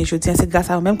m'kamon kemye jodi, c'est grâce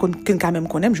à eux-mêmes que m'kamon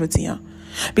konem jodi.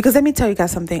 Because let me tell you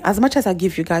guys something. As much as I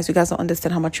give you guys don't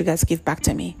understand how much you guys give back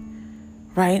to me.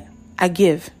 Right? I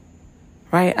give.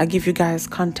 Right? I give you guys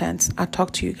content. I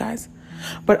talk to you guys.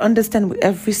 But understand with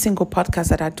every single podcast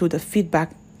that I do, the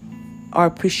feedback are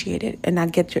appreciated. And I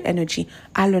get your energy.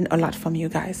 I learn a lot from you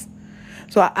guys.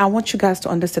 So I want you guys to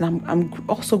understand I'm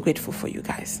also grateful for you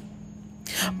guys.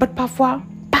 But parfois,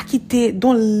 pas quitter,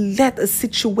 don't let a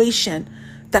situation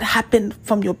that happened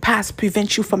from your past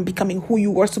prevent you from becoming who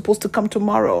you were supposed to come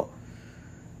tomorrow.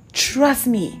 Trust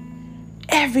me.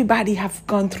 Everybody have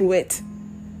gone through it.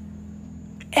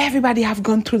 Everybody have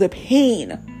gone through the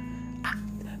pain.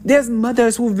 There's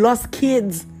mothers who've lost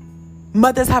kids.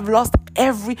 Mothers have lost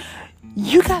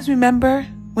You guys remember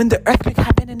when the earthquake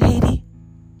happened in Haiti?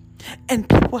 And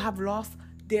people have lost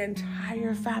their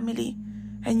entire family.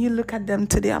 And you look at them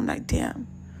today, I'm like, damn.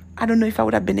 I don't know if I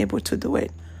would have been able to do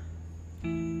it.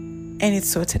 And it's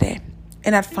so today.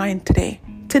 And I'm fine today.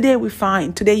 Today we're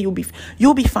fine. Today you'll be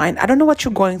fine. I don't know what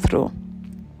you're going through.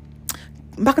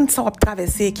 I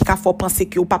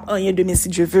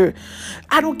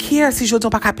don't care si je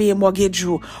don't pas payer mortgage.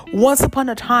 Once upon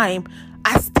a time,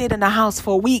 I stayed in a house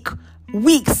for weeks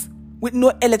with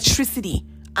no electricity.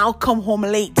 I'll come home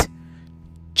late,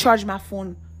 charge my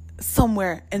phone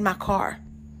somewhere in my car.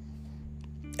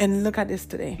 And look at this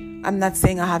today. I'm not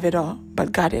saying I have it all,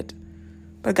 but got it.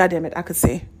 But goddamn it, I could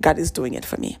say God is doing it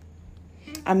for me.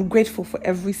 I'm grateful for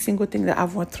every single thing that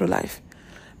I've went through life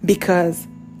because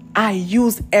I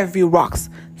used every rocks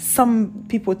some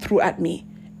people threw at me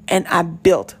and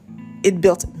it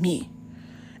built me.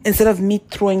 Instead of me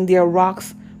throwing their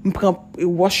rocks,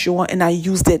 and I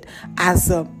used it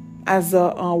as a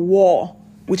wall,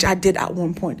 which I did at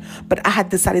one point. But I had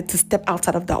decided to step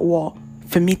outside of that wall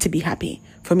for me to be happy,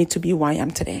 for me to be who I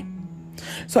am today.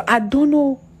 So I don't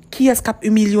know qui est-ce qui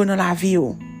humilié dans la vie.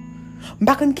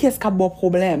 M'pa konn qui est-ce qui a bon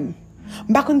problème.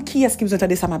 M'pa konn qui est-ce qui besoin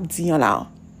de ça m'a dit là.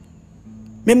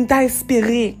 Même t'as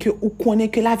espéré que ou connaît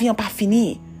que la vie n'est pas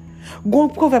finie. Gon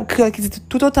proverbe créole qui dit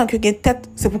tout autant que gain tête,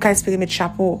 c'est pour qu'à espérer mettre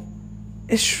chapeau.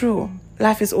 It's true.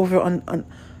 Life is over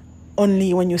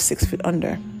only when you're 6 feet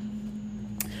under.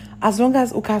 As long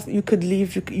as you could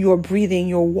live, you're breathing,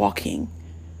 you're walking,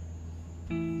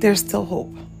 there's still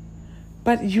hope.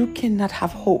 But you cannot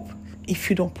have hope if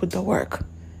you don't put the work.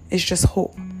 It's just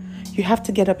hope. You have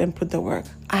to get up and put the work.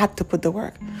 I had to put the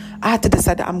work. I had to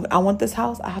decide that I want this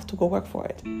house. I have to go work for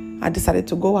it. I decided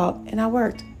to go out and I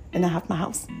worked and I have my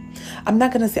house. I'm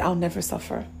not going to say I'll never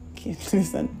suffer. Okay,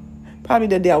 listen. Probably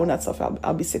the day I will not suffer,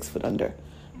 I'll be 6 foot under.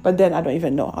 But then I don't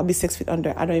even know. I'll be 6 feet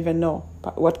under. I don't even know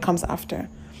what comes after.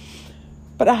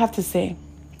 But I have to say,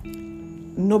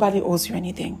 nobody owes you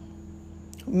anything.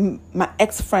 My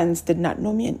ex-friends did not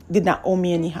owe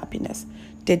me any happiness.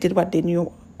 They did what they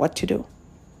knew what to do.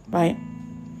 Right?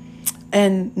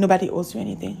 And nobody owes you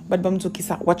anything. But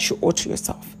what you owe to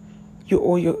yourself. You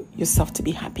owe yourself to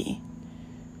be happy.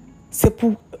 C'est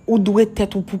pour ou doit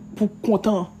être pour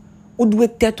content. Ou doit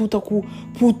être tout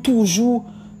pour toujours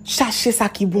chercher ça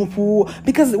qui bon pour.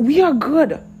 Because we are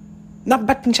good. Not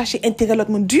but pour chercher intérêt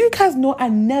l'autre monde. Do you guys know I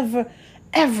never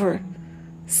ever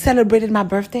celebrated my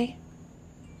birthday?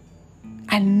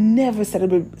 I never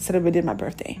celebrated my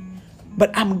birthday.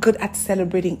 But I'm good at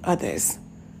celebrating others.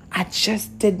 I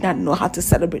just did not know how to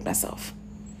celebrate myself.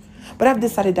 But I've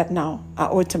decided that now I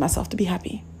owe it to myself to be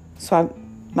happy. So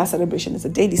my celebration is a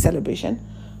daily celebration.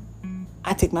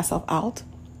 I take myself out.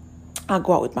 I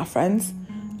go out with my friends.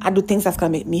 I do things that's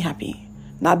going to make me happy.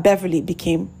 Now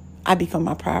I become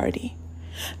my priority.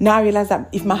 Now I realize that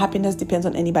if my happiness depends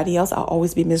on anybody else, I'll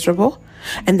always be miserable.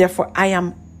 And therefore, I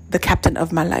am the captain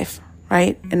of my life,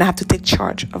 right? And I have to take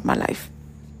charge of my life.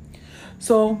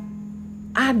 So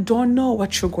I don't know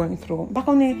what you're going through. Pas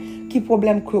konnen ki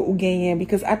problem que ou genyen,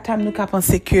 because at time nou ka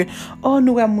pense que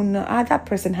nou wè moun that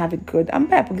person have it good. Am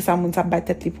pa pou ki sa moun sa bay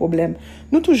tèt li problem.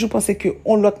 Nou toujou pense que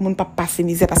lot moun pa passe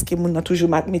misè parce que moun nan toujou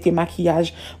mette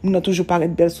maquillage, moun nan toujou paraît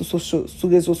belle sous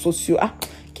réseaux sociaux.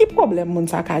 Ki problem moun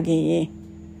sa ka genyen?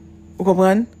 Ou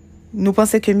kompren? Nou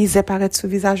pense que misè paraît sous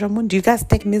visage moun. Do you guys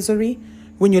take misery?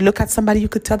 When you look at somebody, you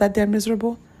could tell that they're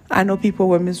miserable. I know people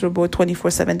who are miserable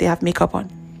 24/7. They have makeup on.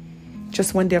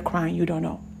 Just when they're crying, you don't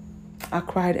know. I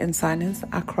cried in silence.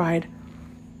 I cried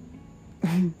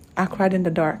in the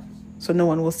dark. So no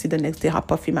one will see the next day how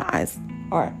puffy my eyes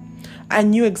are. I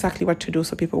knew exactly what to do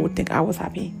so people would think I was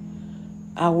happy.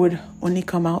 I would only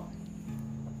come out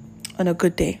on a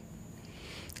good day.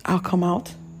 I'll come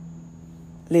out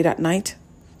late at night.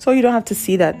 So you don't have to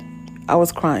see that I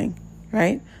was crying,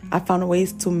 right? I found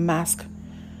ways to mask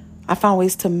my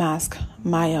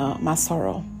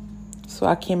sorrow. So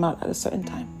I came out at a certain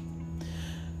time.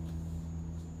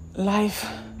 Life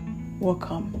will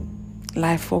come.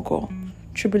 Life will go.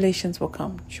 Tribulations will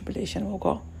come. Tribulation will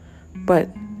go. But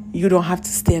you don't have to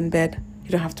stay in bed.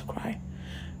 You don't have to cry.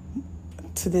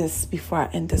 To this, before I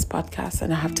end this podcast,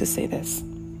 and I have to say this.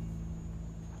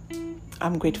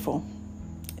 I'm grateful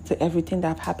to everything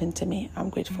that happened to me. I'm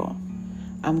grateful.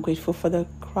 I'm grateful for the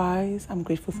cries. I'm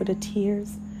grateful for the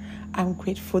tears. I'm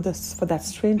grateful for that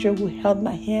stranger who held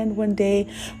my hand one day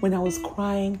when I was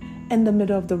crying in the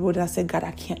middle of the road. I said, God,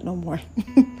 I can't no more.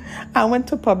 I went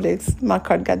to Publix. My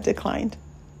card got declined.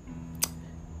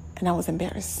 And I was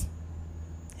embarrassed.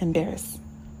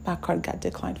 My card got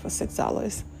declined for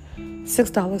 $6.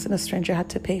 $6 and a stranger had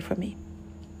to pay for me.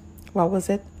 What was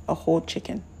it? A whole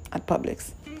chicken at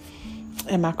Publix.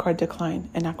 And my card declined.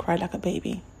 And I cried like a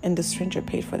baby. And the stranger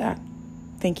paid for that.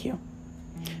 Thank you.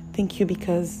 Thank you,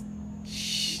 because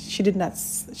she did not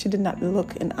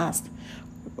look and ask.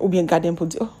 Ou bien garden pour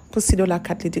dire, pour si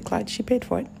 $4 li declined. She paid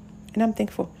for it. And I'm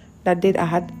thankful. That day I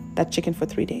had that chicken for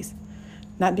 3 days.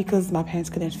 Not because my parents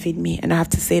couldn't feed me. And I have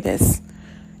to say this.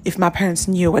 If my parents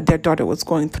knew what their daughter was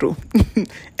going through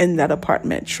in that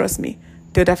apartment, trust me,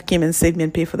 they would have came and saved me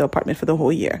and paid for the apartment for the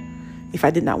whole year if I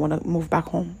did not want to move back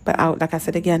home. But like I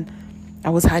said again,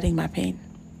 I was hiding my pain.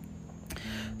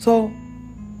 So,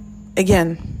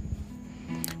 again,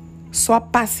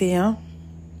 soit passé,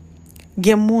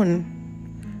 gen moun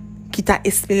ki ta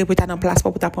espéré pour ta nan place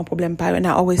pour ta prendre problème pa yo. And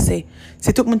I always say,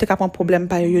 si tout moun te ka prendre problème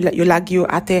pa yo, yo lag yo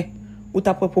ate, ou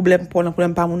ta prendre problème pour nan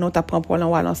problème pa moun, ou ta prendre problème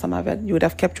wala ensemble avec, you would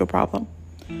have kept your problem.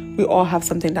 We all have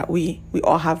something that we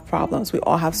all have problems. We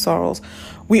all have sorrows.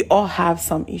 We all have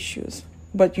some issues.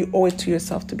 But you owe it to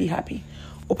yourself to be happy.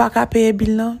 Ou pa ka paye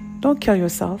bill nan, don't kill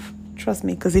yourself. Trust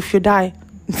me, because if you die,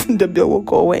 the bill will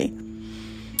go away.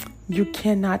 You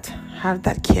cannot have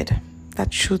that kid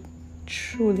that you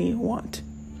truly want.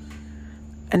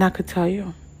 And I could tell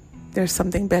you, there's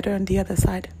something better on the other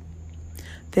side.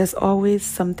 There's always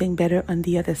something better on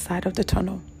the other side of the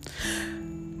tunnel.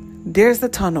 There's the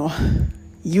tunnel.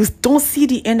 You don't see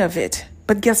the end of it.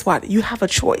 But guess what? You have a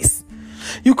choice.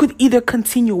 You could either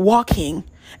continue walking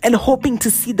and hoping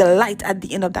to see the light at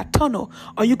the end of that tunnel,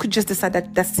 or you could just decide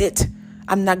that that's it.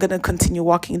 I'm not going to continue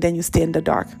walking. Then you stay in the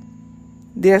dark.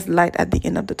 There's light at the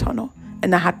end of the tunnel.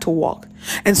 And I had to walk.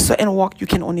 And certain walk, you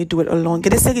can only do it alone.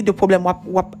 Get série de problèmes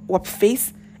wap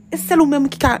face. It's celle ou même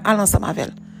qui ka aller ensemble avec.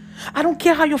 I don't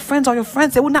care how your friends are your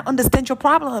friends. They will not understand your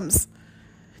problems.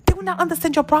 They will not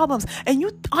understand your problems. And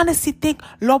you honestly think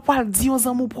l'on pral di yon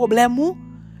zanmou problème ou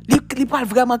li pral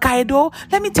vraiment kaido?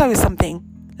 Let me tell you something.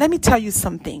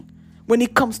 When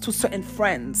it comes to certain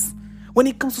friends, when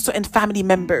it comes to certain family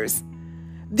members,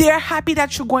 they're happy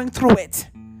that you're going through it.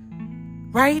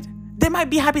 Right? They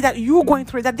might be happy that you're going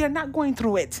through it, that they're not going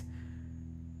through it.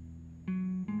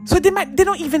 So they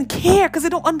don't even care because they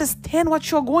don't understand what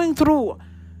you're going through.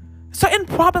 Certain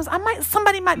problems,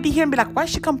 somebody might be here and be like, why is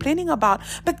she complaining about?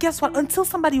 But guess what? Until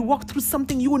somebody walked through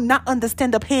something, you will not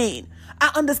understand the pain. I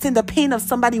understand the pain of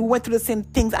somebody who went through the same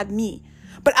things as me.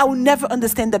 But I will never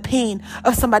understand the pain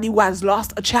of somebody who has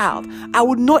lost a child. I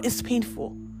would know it's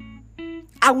painful.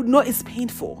 I would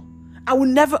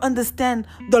never understand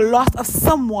the loss of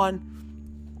someone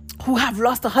who have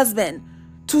lost a husband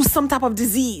to some type of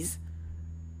disease.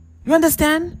 You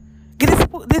understand? Get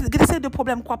the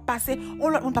problem kwa passe.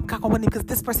 All lot pas comprendre because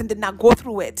this person did not go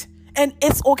through it. And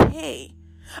it's okay.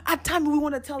 At times we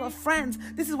want to tell our friends,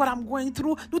 this is what I'm going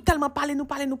through. Nous tellement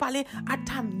parler. At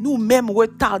times, nous-mêmes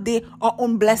retarder our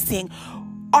own blessing.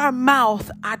 Our mouth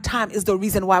at times is the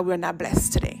reason why we're not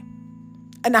blessed today.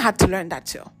 And I had to learn that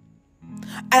too.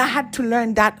 And I had to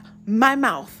learn that my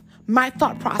mouth, my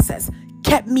thought process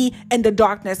kept me in the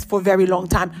darkness for a very long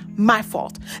time. My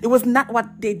fault. It was not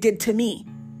what they did to me.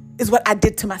 It's what I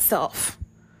did to myself.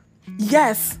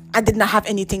 Yes, I did not have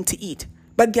anything to eat.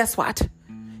 But guess what?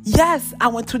 Yes, I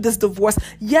went through this divorce.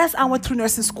 Yes, I went through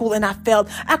nursing school and I failed.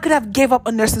 I could have gave up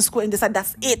on nursing school and decided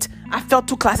that's it. I failed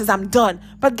 2 classes, I'm done.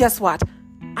 But guess what?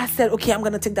 I said, okay, I'm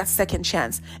going to take that second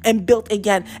chance and build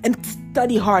again and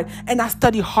study hard. And I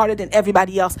studied harder than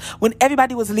everybody else. When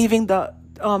everybody was leaving the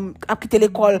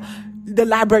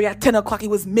library at 10 o'clock, it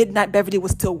was midnight. Beverly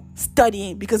was still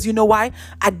studying because you know why?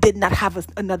 I did not have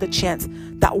another chance.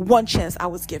 That one chance I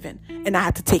was given and I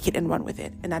had to take it and run with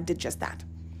it. And I did just that.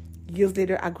 Years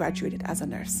later, I graduated as a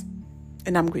nurse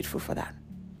and I'm grateful for that.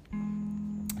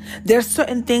 There's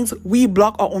certain things we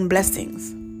block our own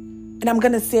blessings. And I'm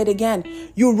going to say it again.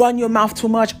 You run your mouth too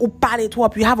much. You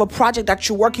have a project that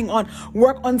you're working on.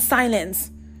 Work on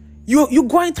silence. You're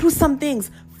going through some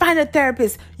things. Find a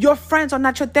therapist. Your friends are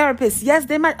not your therapists. Yes,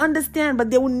 they might understand,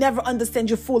 but they will never understand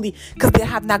you fully because they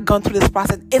have not gone through this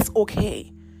process. It's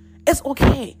okay. It's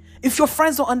okay. If your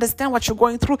friends don't understand what you're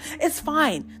going through, it's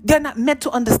fine. They're not meant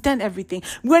to understand everything.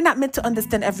 We're not meant to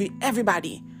understand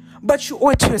everybody. But you owe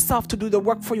it to yourself to do the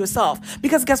work for yourself.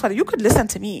 Because guess what? You could listen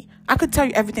to me. I could tell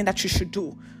you everything that you should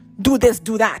do. Do this,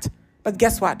 do that. But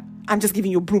guess what? I'm just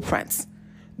giving you blueprints.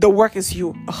 The work is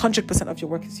you. 100% of your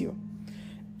work is you.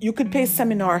 You could pay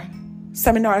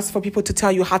seminars for people to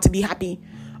tell you how to be happy.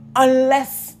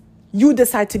 Unless you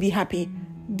decide to be happy.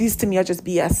 These to me are just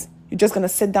BS. You're just going to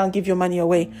sit down, give your money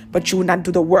away, but you will not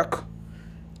do the work.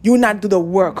 You will not do the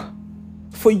work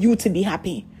for you to be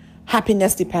happy.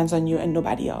 Happiness depends on you and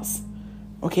nobody else.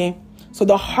 Okay? So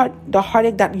the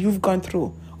heartache that you've gone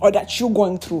through or that you're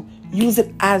going through, use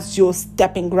it as your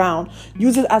stepping ground.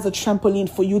 Use it as a trampoline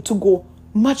for you to go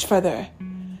much further.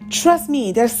 Trust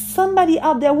me, there's somebody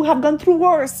out there who have gone through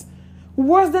worse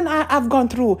than I've gone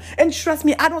through. And trust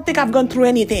me, I don't think I've gone through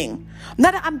anything.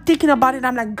 Now that I'm thinking about it,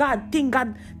 I'm like,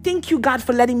 thank you, God,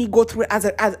 for letting me go through it at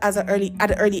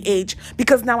an early age.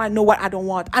 Because now I know what I don't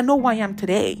want. I know who I am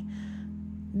today.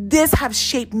 This have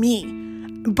shaped me.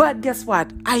 But guess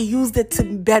what? I used it to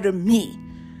better me.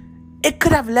 It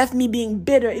could have left me being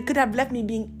bitter. It could have left me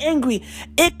being angry.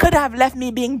 It could have left me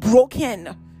being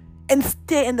broken. And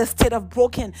stay in the state of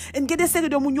broken. And get this, there's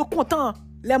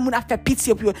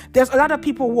a lot of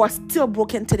people who are still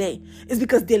broken today. It's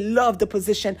because they love the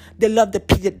position. They love the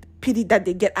pity that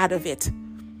they get out of it.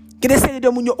 Instead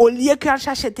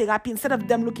of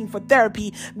them looking for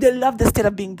therapy, they love the state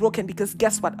of being broken because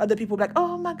guess what? Other people are like,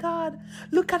 oh my God,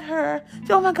 look at her.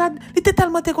 Oh my God,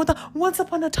 once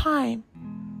upon a time.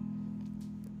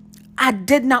 I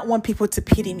did not want people to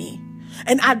pity me.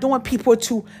 And I don't want people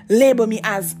to label me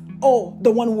as, oh, the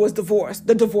one who was divorced,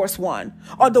 the divorced one,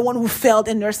 or the one who failed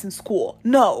in nursing school.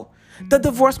 No, the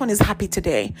divorced one is happy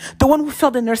today. The one who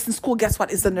failed in nursing school, guess what,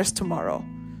 is the nurse tomorrow,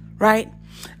 right?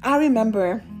 I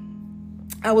remember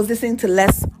I was listening to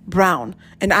Les Brown,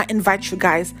 and I invite you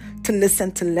guys to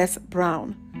listen to Les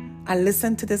Brown. I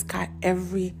listen to this guy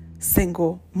every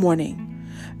single morning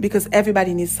because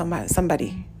everybody needs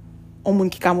somebody.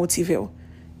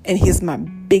 And he's my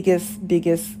biggest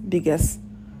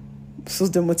source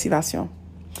de motivation.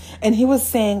 And he was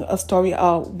saying a story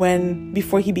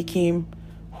before he became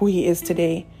who he is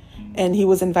today, and he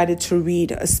was invited to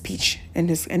read a speech in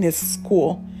his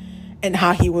school, and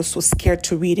how he was so scared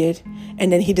to read it,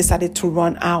 and then he decided to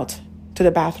run out to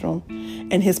the bathroom,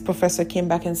 and his professor came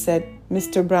back and said,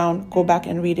 Mr. Brown, go back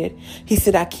and read it. He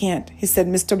said, I can't. He said,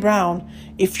 Mr. Brown,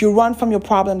 if you run from your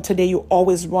problem today, you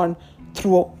always run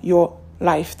throughout your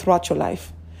life.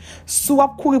 So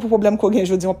ap kouri pou problem ko gen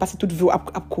jodi, on passe toute vie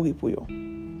ap kouri pou yo.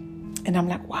 And I'm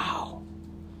like, wow.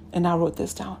 And I wrote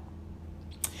this down.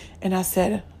 And I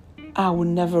said, I will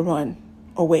never run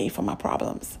away from my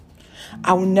problems.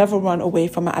 I will never run away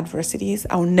from my adversities.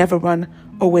 I will never run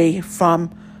away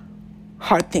from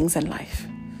hard things in life.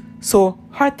 So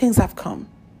hard things have come,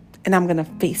 and I'm going to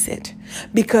face it.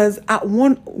 Because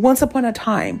once upon a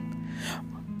time,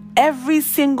 every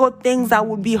single thing that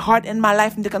would be hard in my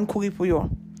life,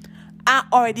 I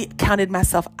already counted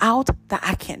myself out that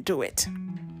I can't do it.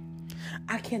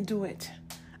 I can't do it.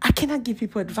 I cannot give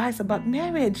people advice about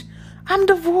marriage. I'm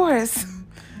divorced.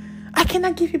 I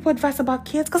cannot give people advice about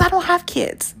kids because I don't have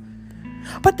kids.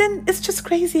 But then it's just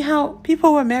crazy how people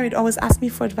who are married always ask me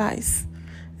for advice.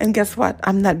 And guess what?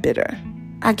 I'm not bitter.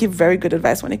 I give very good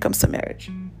advice when it comes to marriage.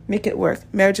 Make it work.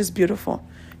 Marriage is beautiful.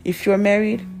 If you're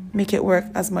married, make it work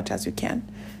as much as you can.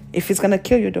 If it's going to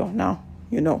kill you though, now,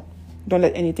 you know. Don't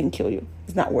let anything kill you.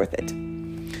 It's not worth it.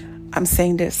 I'm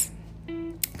saying this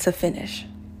to finish.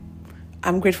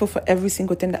 I'm grateful for every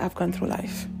single thing that I've gone through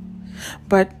life.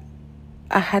 But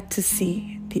I had to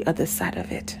see the other side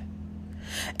of it.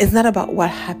 It's not about what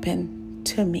happened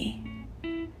to me.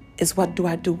 It's what do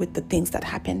I do with the things that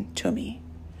happened to me.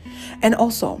 And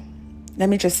also, let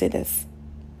me just say this.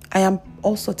 I am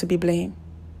also to be blamed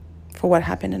for what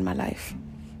happened in my life,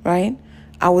 right?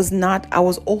 I was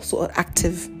also an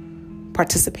active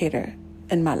participator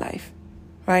in my life,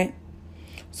 right?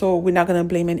 So we're not going to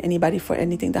blame anybody for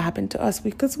anything that happened to us,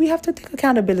 because we have to take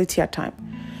accountability at time.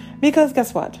 Because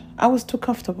guess what? I was too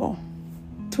comfortable.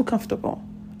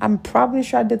 I'm probably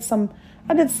sure I did some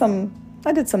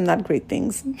not great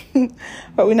things,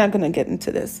 but we're not going to get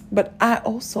into this. But I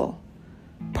also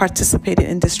participated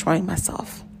in destroying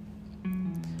myself.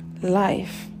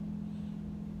 Life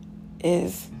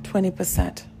is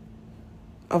 20%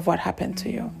 of what happened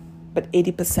to you, but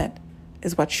 80%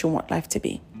 is what you want life to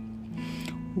be.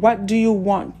 What do you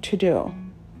want to do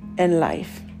in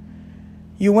life?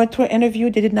 You went to an interview,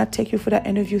 they did not take you for that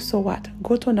interview, so what?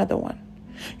 Go to another one.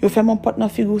 You fais mon partner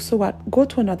figure, so what? Go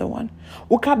to another one.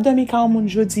 Ou kap demi ka moun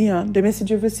jodi an, demain si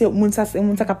Dieu veut c'est moun sa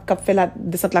kap fait la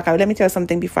descente la. Let me tell you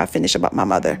something before I finish about my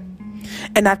mother.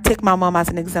 And I take my mom as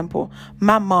an example.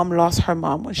 My mom lost her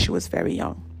mom when she was very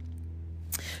young.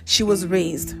 She was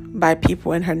raised by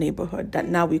people in her neighborhood that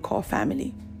now we call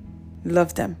family.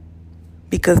 Love them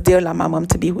because they allowed my mom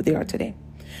to be who they are today.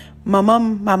 My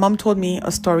mom told me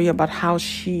a story about how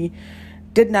she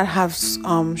did not have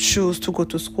shoes to go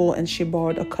to school, and she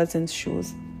borrowed a cousin's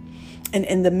shoes. And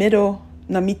in the middle,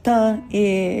 in the middle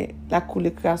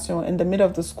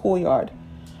of the schoolyard,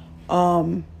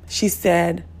 she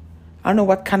said, I don't know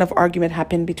what kind of argument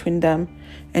happened between them,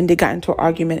 and they got into an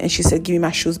argument, and she said, give me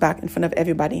my shoes back in front of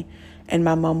everybody. And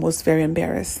my mom was very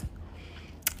embarrassed.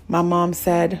 My mom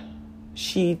said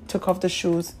she took off the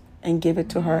shoes and gave it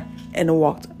to her and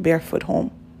walked barefoot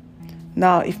home.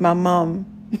 Now, if my mom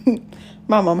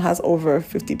has over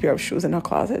 50 pair of shoes in her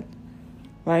closet,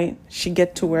 right? She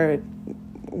get to wear it,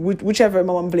 whichever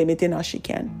my mom blame it in, now she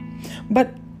can.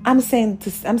 But I'm saying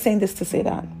this to say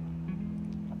that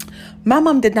my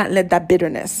mom did not let that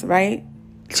bitterness, right?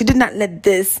 She did not let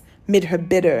this make her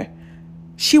bitter.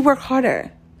 She worked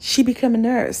harder. She became a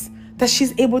nurse. That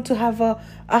she's able to have a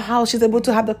house. She's able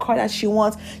to have the car that she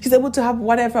wants. She's able to have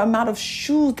whatever amount of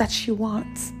shoes that she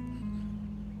wants.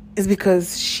 It's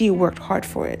because she worked hard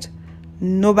for it.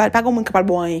 Nobody, let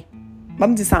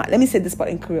me say this part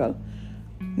in Creole.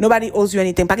 Nobody owes you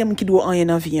anything. But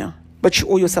you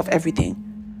owe yourself everything.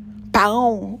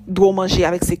 Parents doivent manger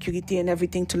avec sécurité and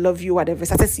everything to love you, whatever.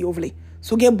 Ça c'est si vous voulez.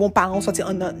 Si vous avez bon parents sorti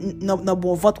dans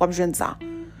bon ventre, vous avez ça.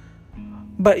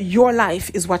 But your life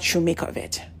is what you make of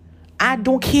it. I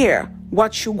don't care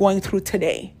what you're going through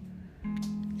today.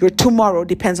 Your tomorrow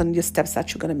depends on your steps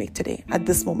that you're going to make today, at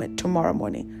this moment, tomorrow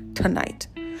morning, tonight.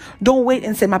 Don't wait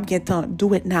and say, "M'a bien temps."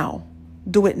 Do it now.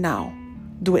 Do it now.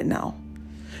 Do it now.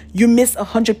 You miss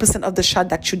 100% of the shot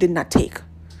that you did not take.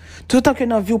 Tout le temps que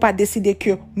dans vie ou pas décider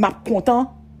que m'a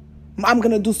content, I'm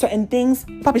going to do certain things,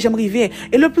 pas j'aime river.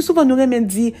 Et le plus souvent nous remen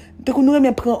dit, nous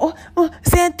remen prend, oh,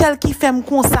 c'est un tel qui fait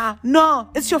comme ça. No,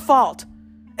 it's your fault.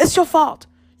 It's your fault.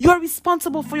 You're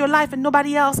responsible for your life and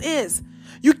nobody else is.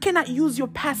 You cannot use your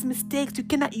past mistakes. You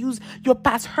cannot use your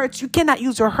past hurts. You cannot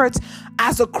use your hurts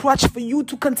as a crutch for you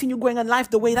to continue going in life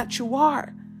the way that you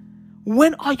are.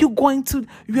 When are you going to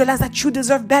realize that you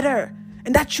deserve better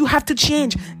and that you have to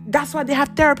change? That's what they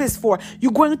have therapists for.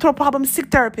 You're going through a problem,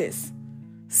 seek therapists.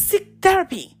 Seek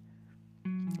therapy.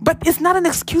 But it's not an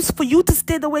excuse for you to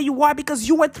stay the way you are because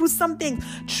you went through something.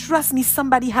 Trust me,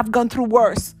 somebody have gone through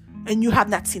worse and you have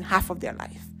not seen half of their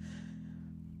life.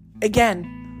 Again,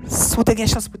 si tu as une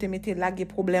chance pour te mettre là des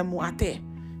problèmes ou à terre.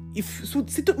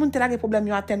 Si tout le monde te là des problèmes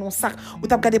ou à terre non sac ou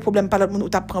tu as des problèmes par l'autre monde ou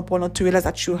tu prends pour l'autre, tu realize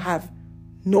that you have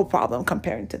no problem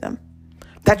comparing to them.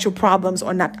 That your problems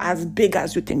are not as big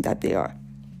as you think that they are.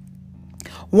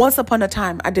 Once upon a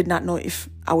time, I did not know if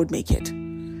I would make it.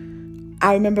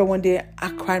 I remember one day I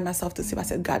cried myself to sleep. I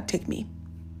said, God, take me.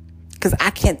 Because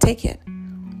I can't take it.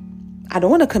 I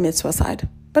don't want to commit suicide.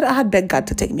 But I had begged God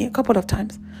to take me a couple of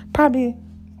times. Probably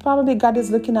God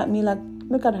is looking at me like,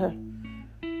 look at her.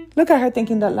 Look at her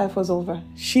thinking that life was over.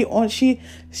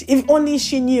 If only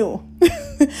she knew.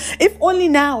 If only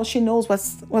now she knows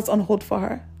what's on hold for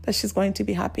her. That she's going to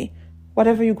be happy.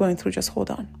 Whatever you're going through, just hold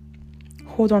on.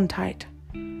 Hold on tight.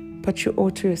 But you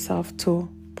owe to yourself to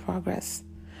progress.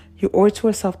 You owe it to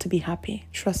yourself to be happy.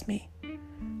 Trust me.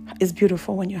 It's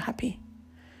beautiful when you're happy.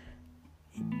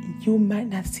 You might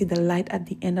not see the light at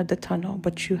the end of the tunnel,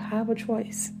 but you have a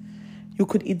choice. You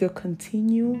could either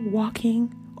continue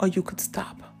walking or you could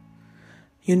stop.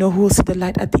 You know who will see the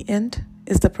light at the end?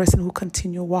 Is the person who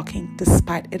continue walking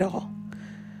despite it all.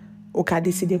 ou ka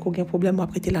deside ko gen problem ou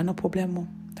apre te la nan problem ou.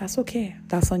 That's okay.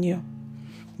 That's on you.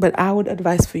 But I would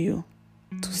advise for you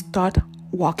to start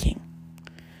walking.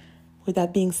 With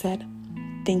that being said,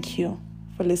 thank you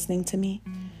for listening to me.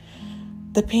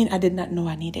 The pain I did not know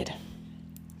I needed.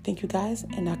 Thank you guys,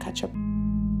 and I'll catch up.